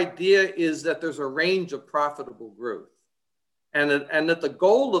her idea is that there's a range of profitable growth, and that the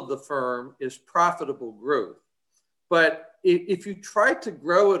goal of the firm is profitable growth. But if you try to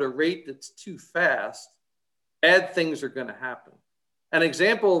grow at a rate that's too fast, bad things are going to happen. An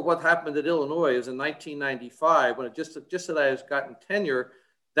example of what happened at Illinois is in 1995, when just as I had gotten tenure,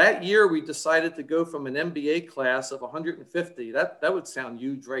 That year, we decided to go from an MBA class of 150. That would sound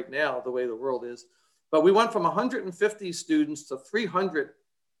huge right now, the way the world is. But we went from 150 students to 300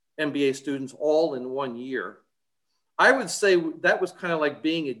 MBA students all in 1 year. I would say that was kind of like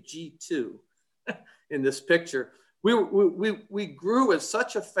being a G2 in this picture. We grew at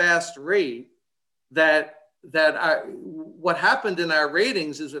such a fast rate that what happened in our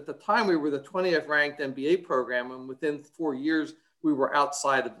ratings is at the time we were the 20th ranked MBA program, and within 4 years, we were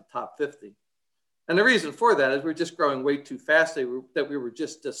outside of the top 50. And the reason for that is we're just growing way too fast, that we were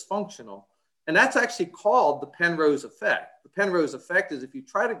just dysfunctional. And that's actually called the Penrose effect. The Penrose effect is if you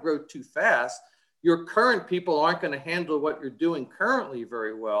try to grow too fast, your current people aren't going to handle what you're doing currently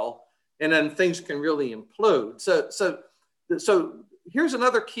very well, and then things can really implode. So here's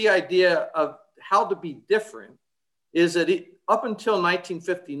another key idea of how to be different, is that up until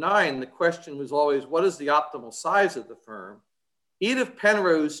 1959, the question was always, what is the optimal size of the firm? Edith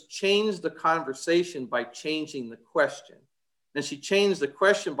Penrose changed the conversation by changing the question. And she changed the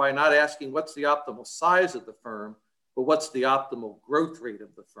question by not asking what's the optimal size of the firm, but what's the optimal growth rate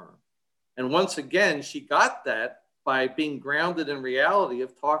of the firm. And once again, she got that by being grounded in reality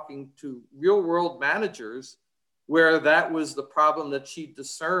of talking to real world managers where that was the problem that she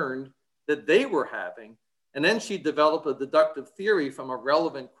discerned that they were having. And then she developed a deductive theory from a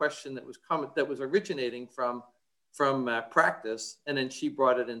relevant question that was originating from practice. And then she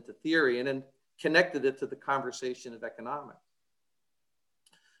brought it into theory and then connected it to the conversation of economics.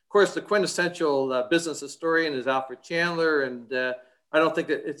 Of course, the quintessential business historian is Alfred Chandler, and I don't think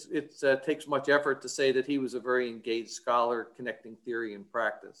that it takes much effort to say that he was a very engaged scholar connecting theory and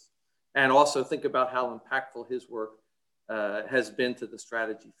practice. And also think about how impactful his work has been to the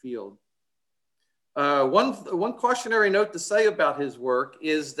strategy field. One cautionary note to say about his work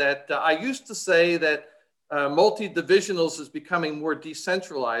is that I used to say that multi-divisionals is becoming more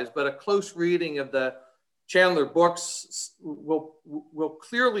decentralized, but a close reading of the Chandler books will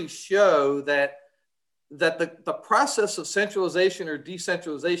clearly show that the process of centralization or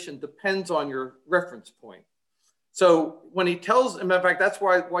decentralization depends on your reference point. So when he tells, in fact, that's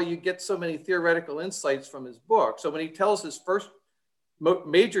why you get so many theoretical insights from his book. So when he tells his first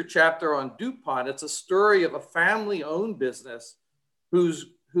major chapter on DuPont, it's a story of a family-owned business who's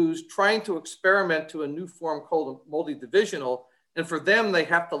trying to experiment to a new form called multi-divisional, and for them, they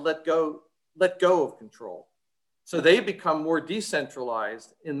have to let go of control. So they become more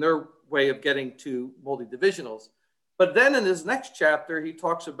decentralized in their way of getting to multi-divisionals. But then in his next chapter, he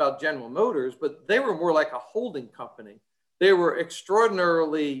talks about General Motors, but they were more like a holding company. They were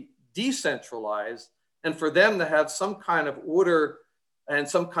extraordinarily decentralized, and for them to have some kind of order and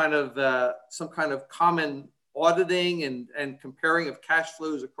some kind of common auditing and comparing of cash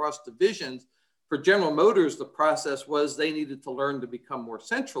flows across divisions, for General Motors, the process was they needed to learn to become more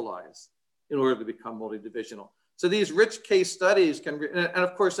centralized in order to become multi-divisional. So these rich case studies can, and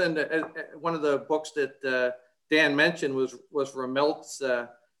of course, then one of the books that Dan mentioned was Ramelt's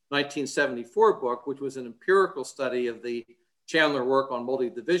 1974 book, which was an empirical study of the Chandler work on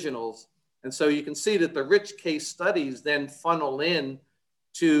multi-divisionals. And so you can see that the rich case studies then funnel in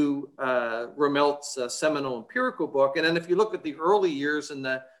to Ramelt's seminal empirical book. And then if you look at the early years in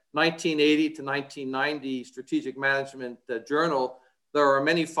the 1980 to 1990 Strategic Management Journal, there are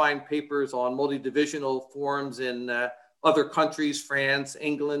many fine papers on multi-divisional forms in other countries, France,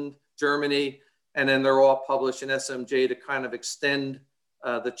 England, Germany, and then they're all published in SMJ to kind of extend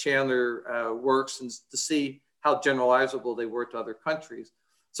the Chandler works and to see how generalizable they were to other countries.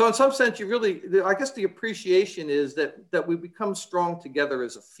 So in some sense, I guess the appreciation is that we become strong together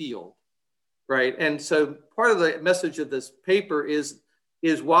as a field, right? And so part of the message of this paper is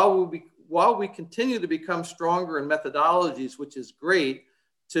while we continue to become stronger in methodologies, which is great,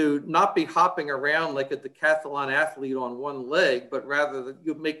 to not be hopping around like a decathlon athlete on one leg, but rather that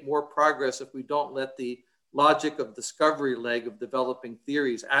you'll make more progress if we don't let the logic of discovery leg of developing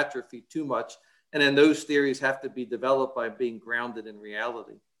theories atrophy too much. And then those theories have to be developed by being grounded in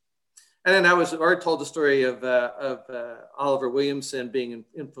reality. And then I already told the story of Oliver Williamson being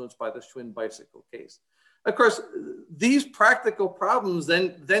influenced by the Schwinn bicycle case. Of course, these practical problems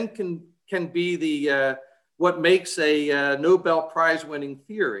then can be the what makes a Nobel Prize winning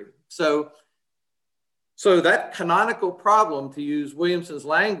theory. So that canonical problem, to use Williamson's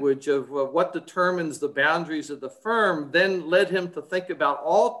language of what determines the boundaries of the firm, then led him to think about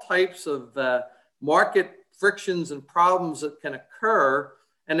all types of market frictions and problems that can occur.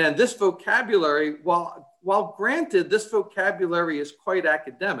 And then this vocabulary, while granted, this vocabulary is quite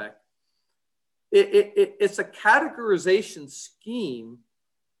academic, it's a categorization scheme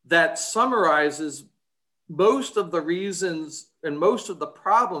that summarizes most of the reasons and most of the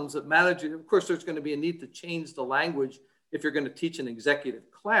problems that managers, of course, there's going to be a need to change the language if you're going to teach an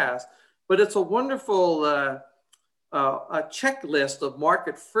executive class, but it's a wonderful a checklist of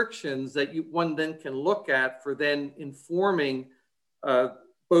market frictions that one then can look at for then informing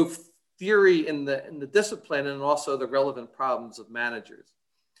both theory in the discipline and also the relevant problems of managers.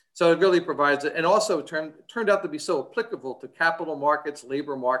 So it really provides it, and also turned out to be so applicable to capital markets,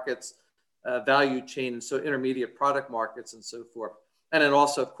 labor markets, value chain, and so intermediate product markets and so forth. And then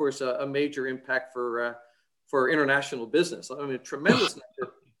also, of course, a major impact for international business. I mean, a tremendous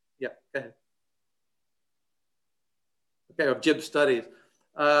number. Yeah, go ahead. Okay, of JIB studies.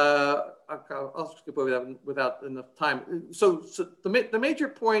 I'll skip over that without enough time. So the major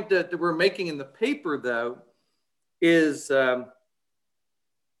point that we're making in the paper, though, is our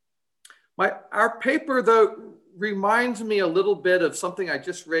paper, though, reminds me a little bit of something I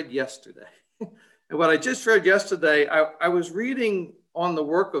just read yesterday. And what I just read yesterday, I was reading on the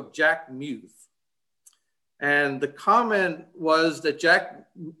work of Jack Muth. And the comment was that Jack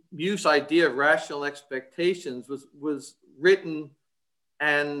Muth's idea of rational expectations was written,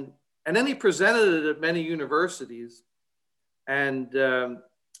 and then he presented it at many universities. And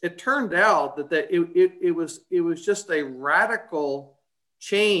it turned out that it was just a radical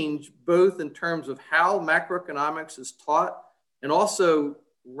change, both in terms of how macroeconomics is taught and also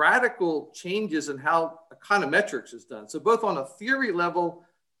radical changes in how econometrics is done. So both on a theory level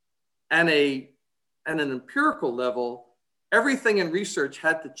and an empirical level, everything in research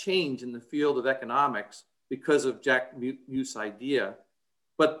had to change in the field of economics because of Jack Muth's idea.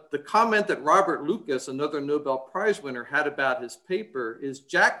 But the comment that Robert Lucas, another Nobel Prize winner, had about his paper is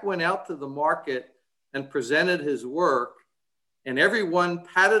Jack went out to the market and presented his work, and everyone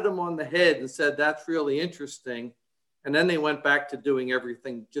patted him on the head and said, "That's really interesting." And then they went back to doing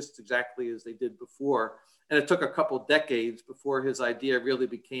everything just exactly as they did before. And it took a couple decades before his idea really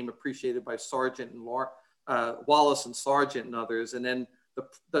became appreciated by Sargent and Wallace and Sargent and others. And then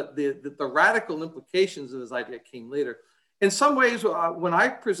the radical implications of his idea came later. In some ways, when I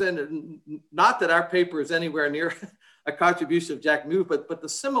presented, not that our paper is anywhere near a contribution of Jack Muth, but the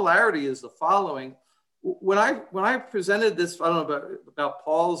similarity is the following. When I presented this, I don't know about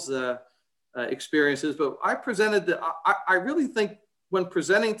Paul's experiences, but I presented that I really think when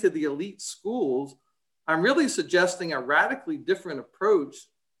presenting to the elite schools, I'm really suggesting a radically different approach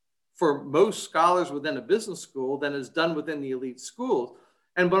for most scholars within a business school than is done within the elite schools.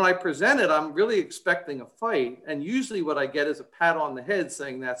 And when I present it, I'm really expecting a fight. And usually what I get is a pat on the head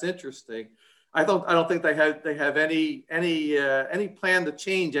saying, "That's interesting." I don't think they have any plan to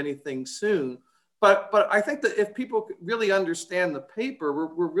change anything soon. But I think that if people really understand the paper,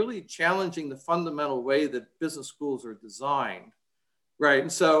 we're really challenging the fundamental way that business schools are designed, right?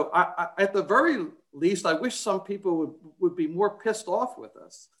 And so at the very least, I wish some people would be more pissed off with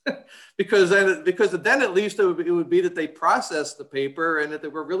us because then at least it would be that they processed the paper and that they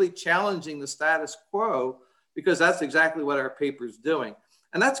were really challenging the status quo, because that's exactly what our paper is doing.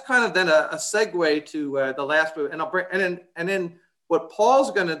 And that's kind of then a segue to the last, and then what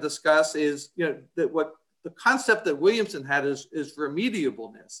Paul's going to discuss is, that what the concept that Williamson had is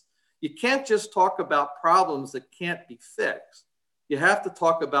remediableness. You can't just talk about problems that can't be fixed. You have to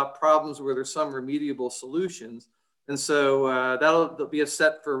talk about problems where there's some remediable solutions. And so that'll be a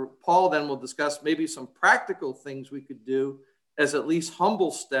set for Paul. Then we'll discuss maybe some practical things we could do as at least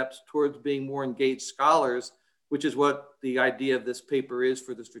humble steps towards being more engaged scholars, which is what the idea of this paper is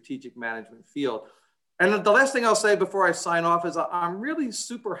for the strategic management field. And the last thing I'll say before I sign off is I'm really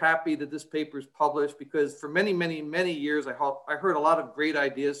super happy that this paper is published, because for many, many, many years, I heard a lot of great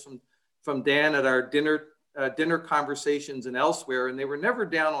ideas from Dan at our dinner conversations and elsewhere, and they were never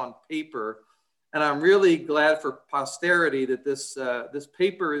down on paper. And I'm really glad for posterity that this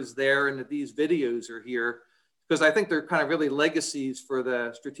paper is there and that these videos are here, because I think they're kind of really legacies for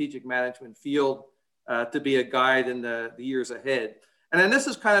the strategic management field to be a guide in the years ahead. And then this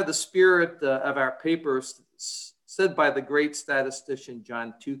is kind of the spirit of our paper, said by the great statistician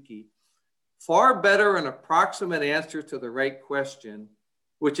John Tukey. Far better an approximate answer to the right question,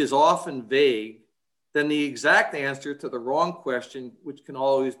 which is often vague, than the exact answer to the wrong question, which can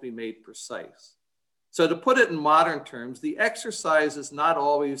always be made precise. So to put it in modern terms, the exercise is not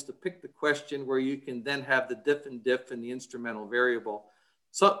always to pick the question where you can then have the diff and the instrumental variable.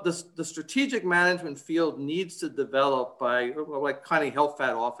 So the strategic management field needs to develop by, like Connie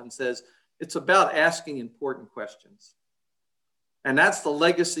Helfat often says, it's about asking important questions. And that's the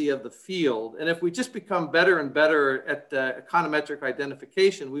legacy of the field. And if we just become better and better at econometric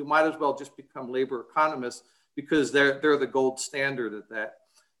identification, we might as well just become labor economists, because they're the gold standard at that.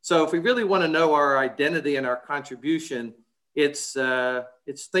 So if we really want to know our identity and our contribution, it's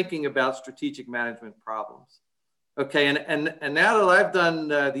thinking about strategic management problems. Okay, and now that I've done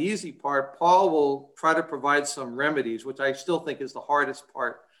the easy part, Paul will try to provide some remedies, which I still think is the hardest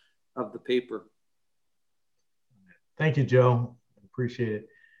part of the paper. Thank you, Joe. Appreciate it.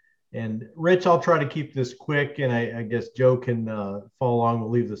 And Rich, I'll try to keep this quick, and I guess Joe can follow along. We'll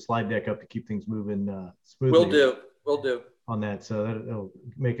leave the slide deck up to keep things moving smoothly. We'll do. On that, so that'll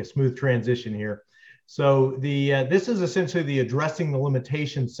make a smooth transition here. So this is essentially the addressing the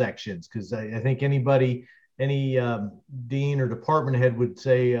limitations sections, because I think any dean or department head would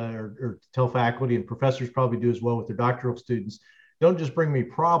say, or tell faculty, and professors probably do as well with their doctoral students, don't just bring me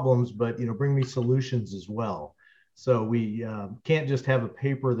problems, but bring me solutions as well. So we can't just have a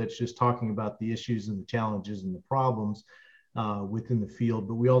paper that's just talking about the issues and the challenges and the problems within the field,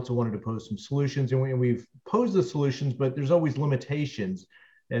 but we also wanted to pose some solutions, and we've posed the solutions, but there's always limitations.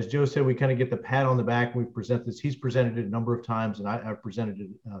 As Joe said, we kind of get the pat on the back when we present this. He's presented it a number of times, and I've presented it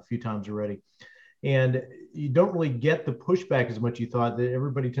a few times already. And you don't really get the pushback as much. You thought that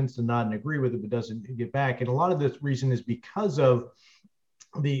everybody tends to nod and agree with it, but doesn't get back. And a lot of this reason is because of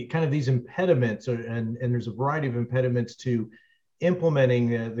the kind of these impediments, and there's a variety of impediments to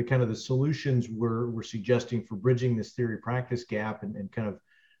implementing the kind of the solutions we're suggesting for bridging this theory practice gap and kind of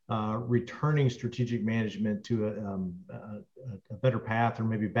returning strategic management to a better path, or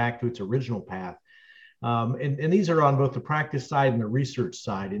maybe back to its original path. And these are on both the practice side and the research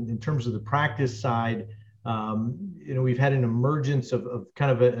side. In terms of the practice side, we've had an emergence of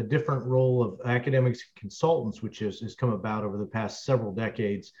kind of a different role of academics and consultants, which has come about over the past several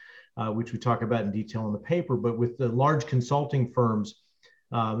decades, which we talk about in detail in the paper. But with the large consulting firms,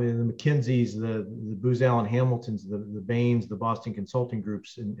 the McKinseys, the Booz Allen Hamiltons, the Bains, the Boston Consulting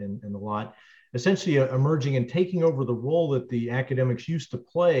Groups, and the lot, essentially emerging and taking over the role that the academics used to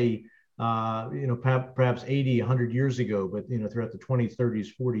play, perhaps 80, 100 years ago, but throughout the 20s, 30s,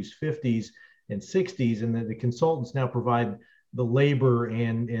 40s, 50s, and 60s, and the consultants now provide the labor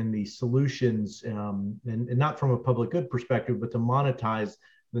and the solutions, and not from a public good perspective, but to monetize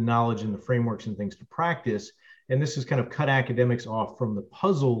the knowledge and the frameworks and things to practice. And this has kind of cut academics off from the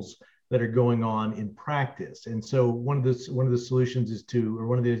puzzles that are going on in practice. And so one of the solutions is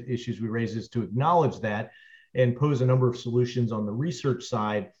one of the issues we raise is to acknowledge that and pose a number of solutions on the research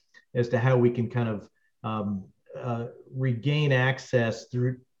side as to how we can kind of regain access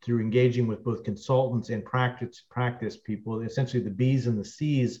through engaging with both consultants and practice people, essentially the B's and the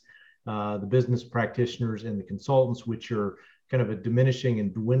C's, the business practitioners and the consultants, which are kind of a diminishing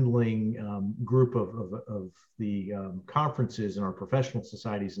and dwindling group of the conferences and our professional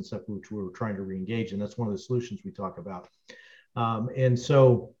societies and stuff, which we're trying to re-engage. And that's one of the solutions we talk about. And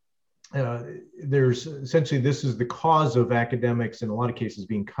so there's essentially, this is the cause of academics in a lot of cases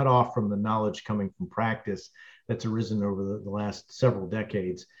being cut off from the knowledge coming from practice that's arisen over the last several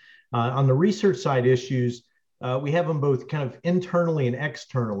decades. On the research side issues, we have them both kind of internally and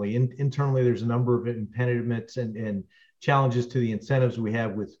externally. Internally, there's a number of impediments and challenges to the incentives we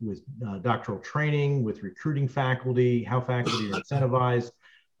have with doctoral training, with recruiting faculty, how faculty are incentivized,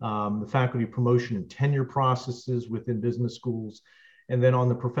 the faculty promotion and tenure processes within business schools. And then on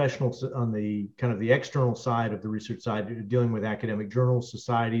the on the kind of the external side of the research side, dealing with academic journals,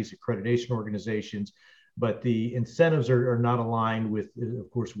 societies, accreditation organizations, but the incentives are not aligned with,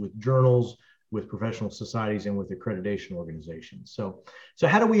 of course, with journals, with professional societies, and with accreditation organizations. So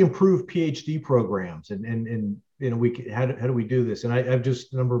how do we improve PhD programs? And how do we do this? And I've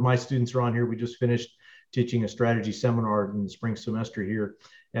just, a number of my students are on here. We just finished teaching a strategy seminar in the spring semester here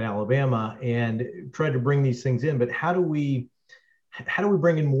at Alabama and tried to bring these things in. But how do we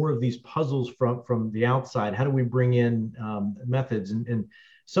bring in more of these puzzles from the outside? How do we bring in methods? And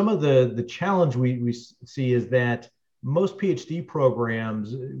some of the challenge we see is that most PhD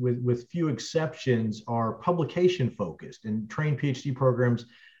programs, with few exceptions, are publication focused and train PhD programs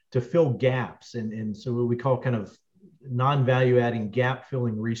to fill gaps. And so what we call kind of non-value adding gap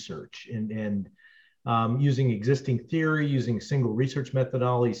filling research and using existing theory, using single research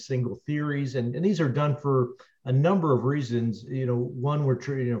methodology, single theories. And these are done for a number of reasons. One,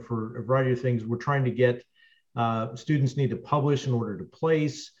 for a variety of things, we're trying to get students need to publish in order to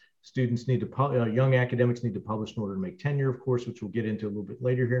place. Students need to, young academics need to publish in order to make tenure, of course, which we'll get into a little bit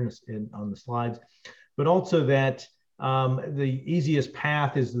later here on the slides. But also that the easiest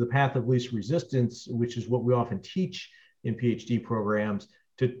path is the path of least resistance, which is what we often teach in PhD programs,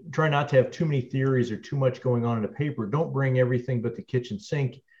 to try not to have too many theories or too much going on in a paper. Don't bring everything but the kitchen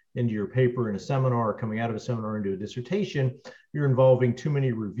sink into your paper in a seminar, or coming out of a seminar into a dissertation. You're involving too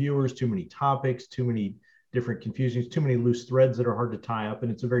many reviewers, too many topics, too many different confusing, too many loose threads that are hard to tie up,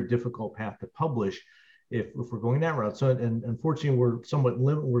 and it's a very difficult path to publish if we're going that route. So, and unfortunately,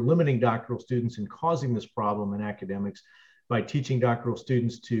 we're limiting doctoral students and causing this problem in academics by teaching doctoral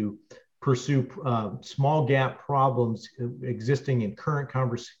students to pursue small gap problems existing in current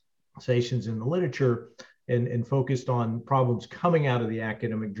conversations in the literature, and focused on problems coming out of the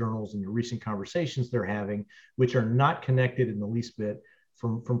academic journals and the recent conversations they're having, which are not connected in the least bit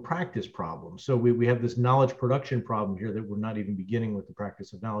from practice problems. So we have this knowledge production problem here that we're not even beginning with the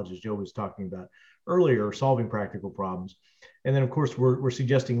practice of knowledge, as Joe was talking about earlier, solving practical problems. And then, of course, we're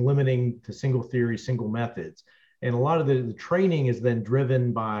suggesting limiting to single theory, single methods. And a lot of the training is then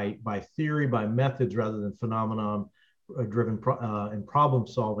driven by theory, by methods, rather than phenomenon driven and problem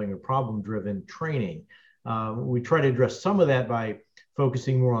solving or problem driven training. We try to address some of that by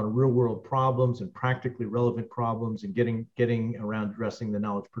focusing more on real world problems and practically relevant problems, and getting around addressing the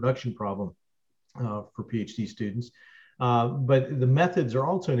knowledge production problem for PhD students. But the methods are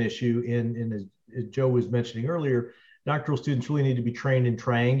also an issue as Joe was mentioning earlier. Doctoral students really need to be trained in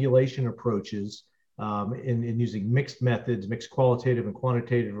triangulation approaches, in using mixed methods, mixed qualitative and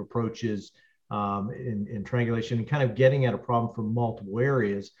quantitative approaches in triangulation, and kind of getting at a problem from multiple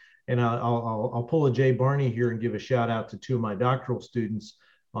areas. And I'll pull a Jay Barney here and give a shout out to two of my doctoral students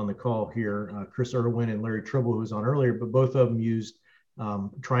on the call here, Chris Irwin and Larry Tribble, who was on earlier, but both of them used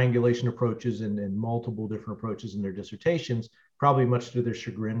triangulation approaches and multiple different approaches in their dissertations, probably much to their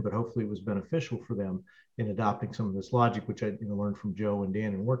chagrin, but hopefully it was beneficial for them in adopting some of this logic, which I learned from Joe and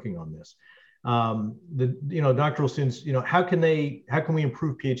Dan in working on this. Doctoral students, how can we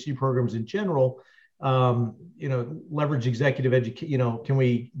improve PhD programs in general? Leverage executive education. Can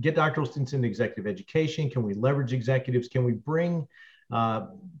we get doctoral students into executive education? Can we leverage executives? Can we bring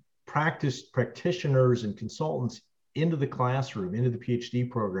practitioners and consultants into the classroom, into the PhD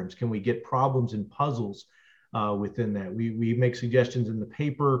programs? Can we get problems and puzzles within that? We make suggestions in the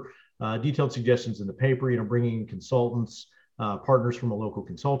paper, detailed suggestions in the paper, bringing in consultants, partners from a local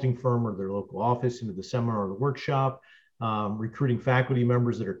consulting firm or their local office into the seminar or the workshop, recruiting faculty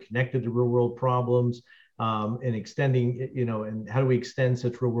members that are connected to real world problems, and extending, and how do we extend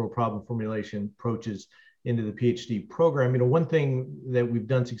such real world problem formulation approaches into the PhD program? One thing that we've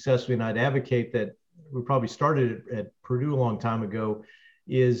done successfully, and I'd advocate that we probably started at Purdue a long time ago,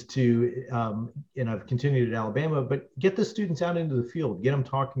 is to, and I've continued at Alabama, but get the students out into the field, get them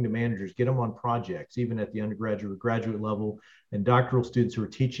talking to managers, get them on projects, even at the undergraduate, graduate level, and doctoral students who are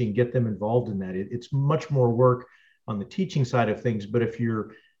teaching, get them involved in that. It's much more work on the teaching side of things, but if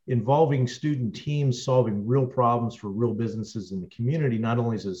you're involving student teams solving real problems for real businesses in the community, not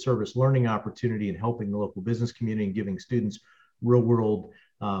only as a service learning opportunity and helping the local business community and giving students real world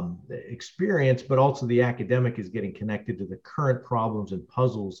experience, but also the academic is getting connected to the current problems and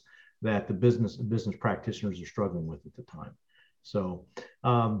puzzles that the business practitioners are struggling with at the time. So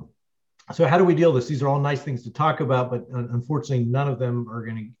how do we deal with this? These are all nice things to talk about, but unfortunately, none of them are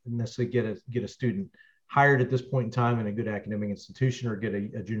going to necessarily get a student hired at this point in time in a good academic institution, or get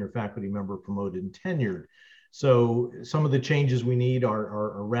a junior faculty member promoted and tenured. So some of the changes we need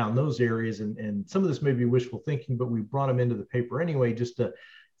are around those areas, and some of this may be wishful thinking, but we brought them into the paper anyway,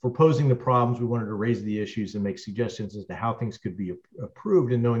 for posing the problems. We wanted to raise the issues and make suggestions as to how things could be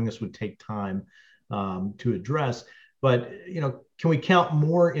approved, and knowing this would take time to address. But, can we count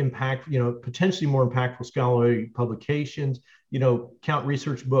more potentially more impactful scholarly publications, count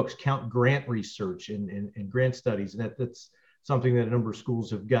research books, count grant research and grant studies? And that's something that a number of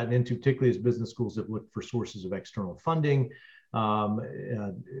schools have gotten into, particularly as business schools have looked for sources of external funding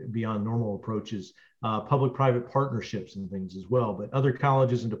beyond normal approaches, public-private partnerships and things as well. But other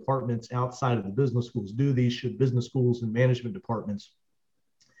colleges and departments outside of the business schools do these. Should business schools and management departments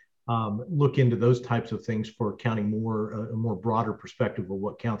look into those types of things for counting a more broader perspective of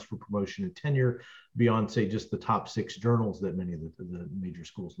what counts for promotion and tenure beyond, say, just the top 6 journals that many of the major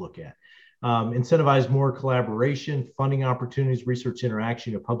schools look at. Incentivize more collaboration, funding opportunities, research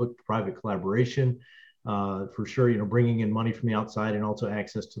interaction, public-private collaboration, for sure, bringing in money from the outside, and also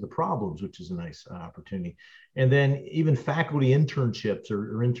access to the problems, which is a nice opportunity. And then even faculty internships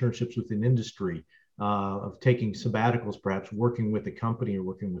or internships within industry, of taking sabbaticals, perhaps working with a company or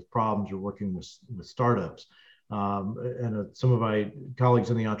working with problems or working with startups. Some of my colleagues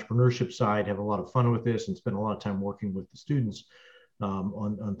on the entrepreneurship side have a lot of fun with this and spend a lot of time working with the students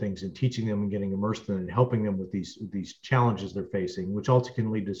on things and teaching them and getting immersed in it and helping them with these challenges they're facing, which also can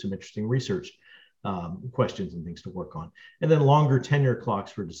lead to some interesting research questions and things to work on. And then longer tenure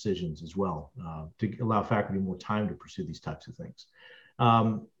clocks for decisions as well, to allow faculty more time to pursue these types of things.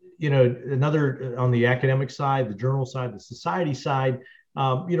 Another on the academic side, the journal side, the society side,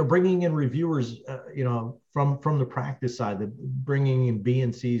 Bringing in reviewers, from the practice side, bringing in B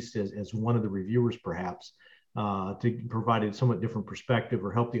and C's as one of the reviewers, perhaps, to provide a somewhat different perspective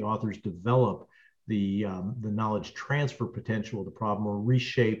or help the authors develop the knowledge transfer potential of the problem or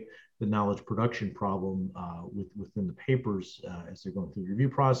reshape the knowledge production problem within the papers as they're going through the review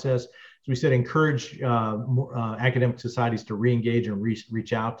process. So we said encourage academic societies to re-engage and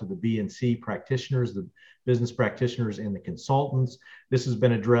reach out to the B and C practitioners, the business practitioners, and the consultants. This has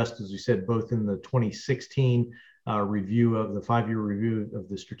been addressed, as we said, both in the 2016 review of the 5-year review of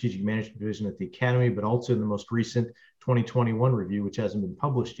the Strategic Management Division at the Academy, but also in the most recent 2021 review, which hasn't been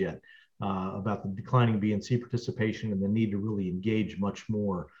published yet, about the declining B and C participation and the need to really engage much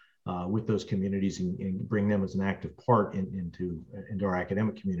more with those communities and bring them as an active part into our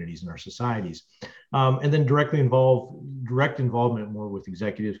academic communities and our societies. And then direct involvement more with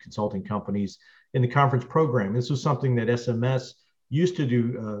executives, consulting companies in the conference program. This was something that SMS used to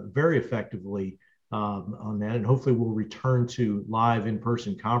do very effectively on that, and hopefully we'll return to live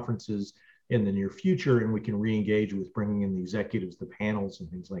in-person conferences in the near future, and we can re-engage with bringing in the executives, the panels, and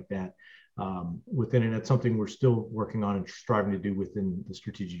things like that within it. That's something we're still working on and striving to do within the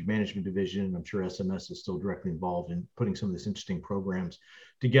Strategic Management Division, and I'm sure SMS is still directly involved in putting some of these interesting programs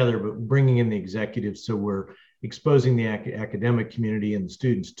together, but bringing in the executives so we're exposing the academic community and the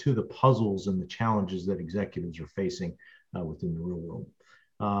students to the puzzles and the challenges that executives are facing within the real world.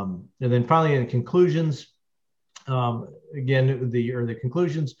 And then finally, in conclusions, the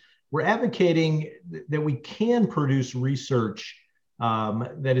conclusions, we're advocating that we can produce research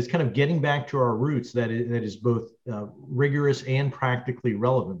that is kind of getting back to our roots, that is both rigorous and practically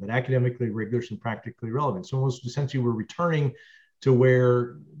relevant, but academically rigorous and practically relevant. So almost essentially we're returning to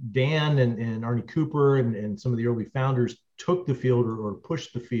where Dan and Arnie Cooper and some of the early founders took the field or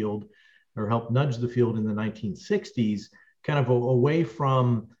pushed the field or helped nudge the field in the 1960s, kind of away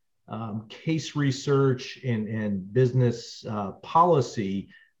from case research and business policy,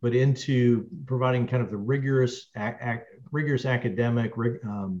 but into providing kind of the rigorous academic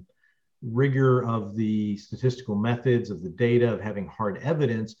rigor of the statistical methods, of the data, of having hard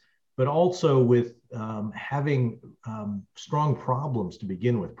evidence, but also with having strong problems to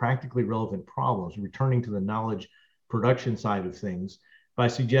begin with, practically relevant problems, returning to the knowledge production side of things by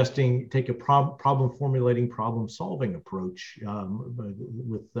suggesting take a problem formulating, problem solving approach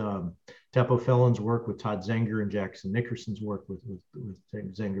with Teppo Felon's work, with Todd Zenger and Jackson Nickerson's work with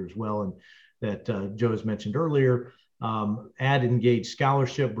Zenger as well, and that Joe has mentioned earlier. Add engaged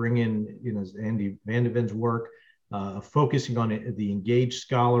scholarship, bring in Andy Vandeven's work, focusing on the engaged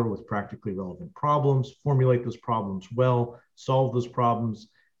scholar with practically relevant problems, formulate those problems well, solve those problems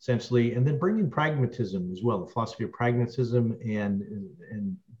essentially, and then bring in pragmatism as well, the philosophy of pragmatism, and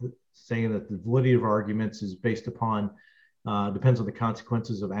saying that the validity of arguments is based upon, depends on the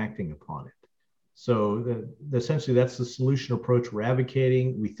consequences of acting upon it. So essentially that's the solution approach we're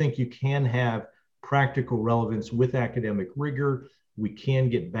advocating. We think you can have practical relevance with academic rigor. We can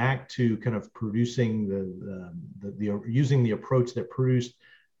get back to kind of producing using the approach that produced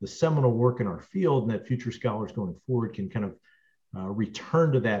the seminal work in our field, and that future scholars going forward can kind of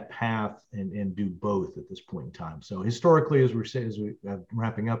return to that path and do both at this point in time. So historically, as we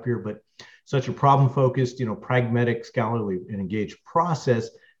wrapping up here, but such a problem-focused, pragmatic, scholarly, and engaged process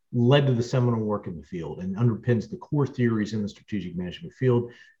led to the seminal work in the field and underpins the core theories in the strategic management field.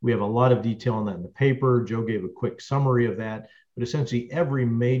 We have a lot of detail on that in the paper. Joe gave a quick summary of that, but essentially every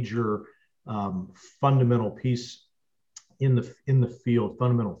major fundamental piece in the field,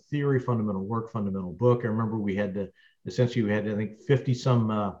 fundamental theory, fundamental work, fundamental book. I remember we had I think 50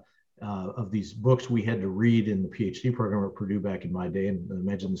 some of these books we had to read in the PhD program at Purdue back in my day, and I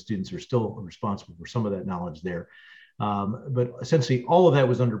imagine the students are still responsible for some of that knowledge there. But essentially all of that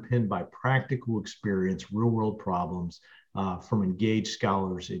was underpinned by practical experience, real world problems from engaged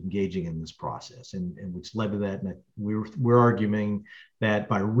scholars engaging in this process, and which led to that. And we're arguing that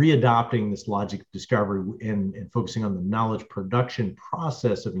by readopting this logic of discovery and focusing on the knowledge production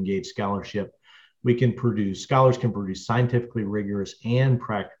process of engaged scholarship, scholars can produce scientifically rigorous and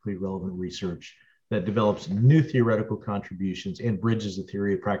practically relevant research that develops new theoretical contributions and bridges the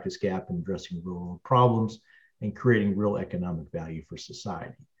theory of practice gap in addressing real world problems and creating real economic value for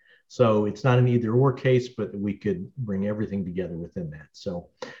society. So it's not an either or case, but we could bring everything together within that. So,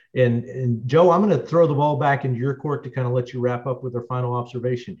 and Joe, I'm going to throw the ball back into your court to kind of let you wrap up with our final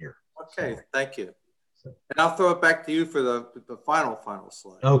observation here. Okay, thank you. And I'll throw it back to you for the final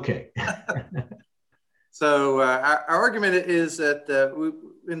slide. Okay. So our argument is that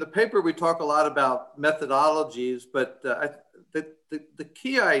in the paper we talk a lot about methodologies, but the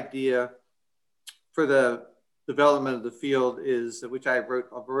key idea for the development of the field is, which I wrote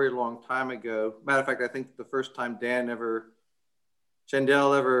a very long time ago. Matter of fact, I think the first time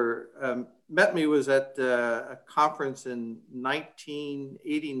Schendel ever met me was at a conference in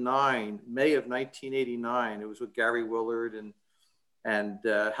 1989, May of 1989. It was with Gary Willard and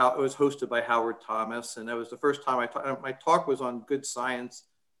how it was hosted by Howard Thomas. And that was the first time my talk was on good science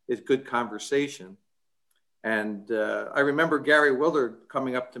is good conversation. And I remember Gary Willard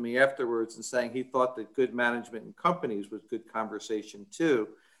coming up to me afterwards and saying he thought that good management in companies was good conversation too,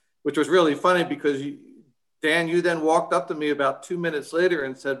 which was really funny because Dan, you then walked up to me about 2 minutes later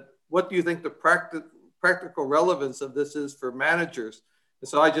and said, what do you think the practical relevance of this is for managers? And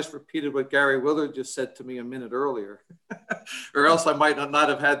so I just repeated what Gary Willard just said to me a minute earlier, or else I might not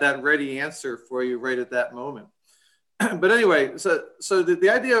have had that ready answer for you right at that moment. But anyway, so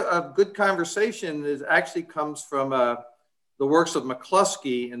the idea of good conversation actually comes from the works of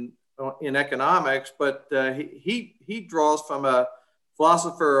McCluskey in economics, but he draws from a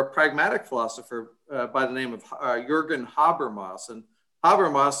pragmatic philosopher by the name of Jürgen Habermas. And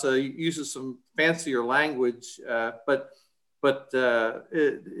Habermas uses some fancier language, but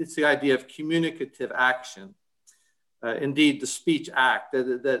it's the idea of communicative action. Indeed, the speech act,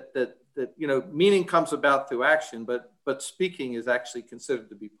 that meaning comes about through action, but speaking is actually considered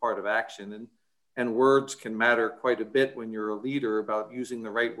to be part of action. And words can matter quite a bit when you're a leader. About using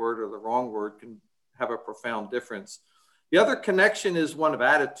the right word or the wrong word can have a profound difference. The other connection is one of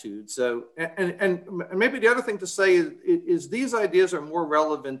attitude. So, and maybe the other thing to say is these ideas are more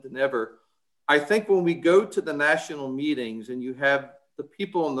relevant than ever. I think when we go to the national meetings and you have the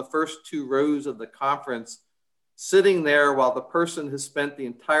people in the first 2 rows of the conference sitting there while the person has spent the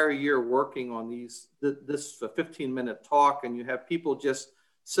entire year working on this 15-minute talk, and you have people just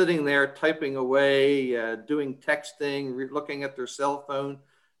sitting there typing away, doing texting, looking at their cell phone,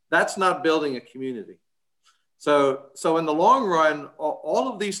 that's not building a community. So in the long run, all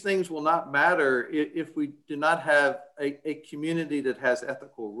of these things will not matter if we do not have a community that has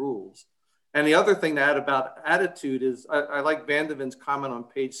ethical rules. And the other thing to add about attitude is, I like Van de Ven's comment on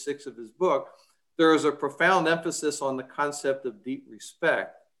page 6 of his book. There is a profound emphasis on the concept of deep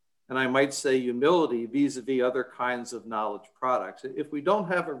respect, and I might say humility vis-a-vis other kinds of knowledge products. If we don't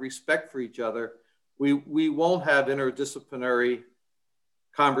have a respect for each other, we won't have interdisciplinary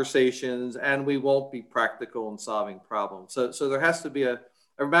conversations, and we won't be practical in solving problems. So there has to be a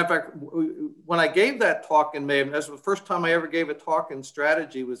matter of fact, when I gave that talk in May, that's the first time I ever gave a talk in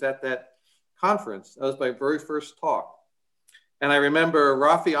strategy was at that conference. That was my very first talk. And I remember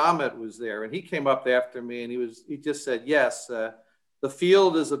Rafi Ahmed was there, and he came up after me, and he just said, yes, the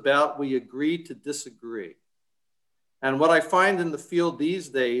field is about we agree to disagree. And what I find in the field these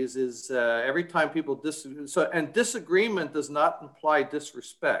days is every time people disagree, and disagreement does not imply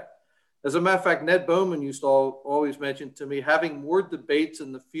disrespect. As a matter of fact, Ned Bowman used to always mention to me, having more debates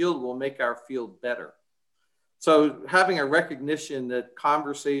in the field will make our field better. So having a recognition that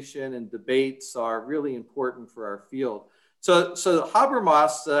conversation and debates are really important for our field. So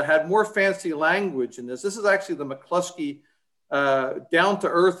Habermas had more fancy language in this. This is actually the McCluskey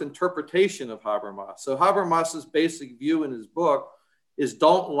down-to-earth interpretation of Habermas. So Habermas's basic view in his book is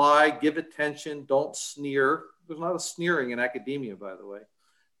don't lie, give attention, don't sneer. There's a lot of sneering in academia, by the way.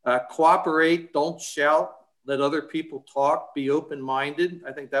 Cooperate, don't shout, let other people talk, be open-minded.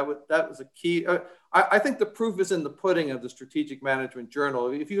 I think that was a key. I think the proof is in the pudding of the Strategic Management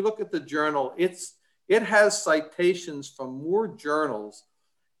Journal. If you look at the journal, it has citations from more journals.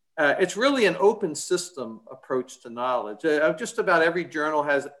 It's really an open system approach to knowledge. Just about every journal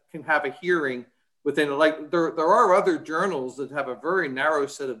can have a hearing within it. Like there are other journals that have a very narrow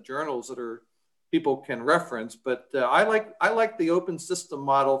set of journals that people can reference, but I like the open system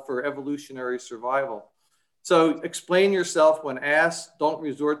model for evolutionary survival. So explain yourself when asked, don't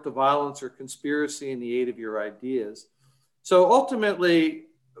resort to violence or conspiracy in the aid of your ideas. So ultimately,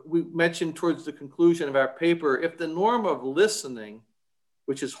 we mentioned towards the conclusion of our paper, if the norm of listening,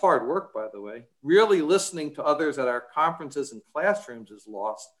 which is hard work, by the way, really listening to others at our conferences and classrooms is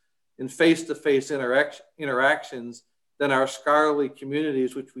lost in face-to-face interactions, then our scholarly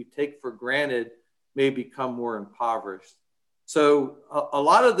communities, which we take for granted, may become more impoverished. So a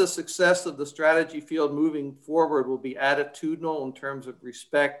lot of the success of the strategy field moving forward will be attitudinal in terms of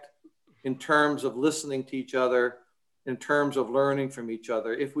respect, in terms of listening to each other, in terms of learning from each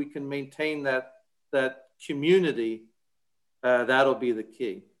other. If we can maintain that community, that'll be the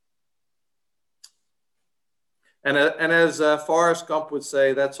key. And as Forrest Gump would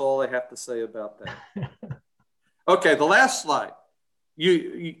say, that's all I have to say about that. Okay, the last slide.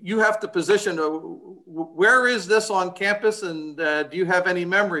 You have to position, where is this on campus, and do you have any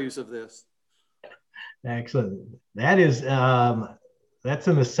memories of this? Excellent. That is that's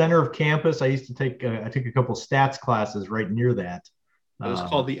in the center of campus. I used to take I took a couple stats classes right near that. It was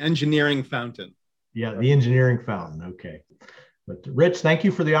called the Engineering Fountain. Yeah, the engineering fountain. Okay. But Rich, thank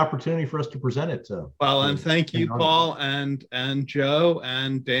you for the opportunity for us to present it. Well, and thank you, Paul, and Joe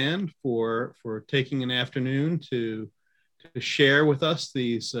and Dan for taking an afternoon to share with us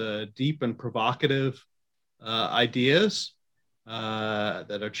these deep and provocative ideas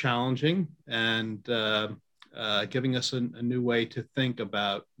that are challenging and giving us a new way to think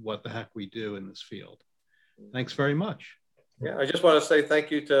about what the heck we do in this field. Thanks very much. Yeah, I just want to say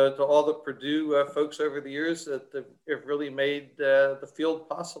thank you to all the Purdue folks over the years that have really made the field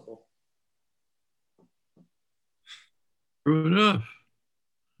possible. True enough.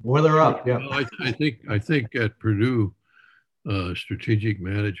 Boiler up. Yeah. Well, I think at Purdue, strategic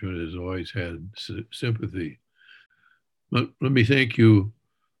management has always had sympathy. Let me thank you,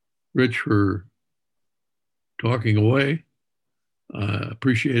 Rich, for talking away.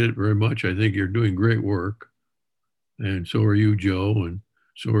 Appreciate it very much. I think you're doing great work. And so are you, Joe, and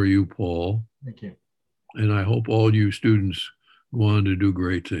so are you, Paul. Thank you. And I hope all you students go on to do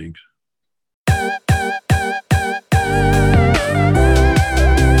great things.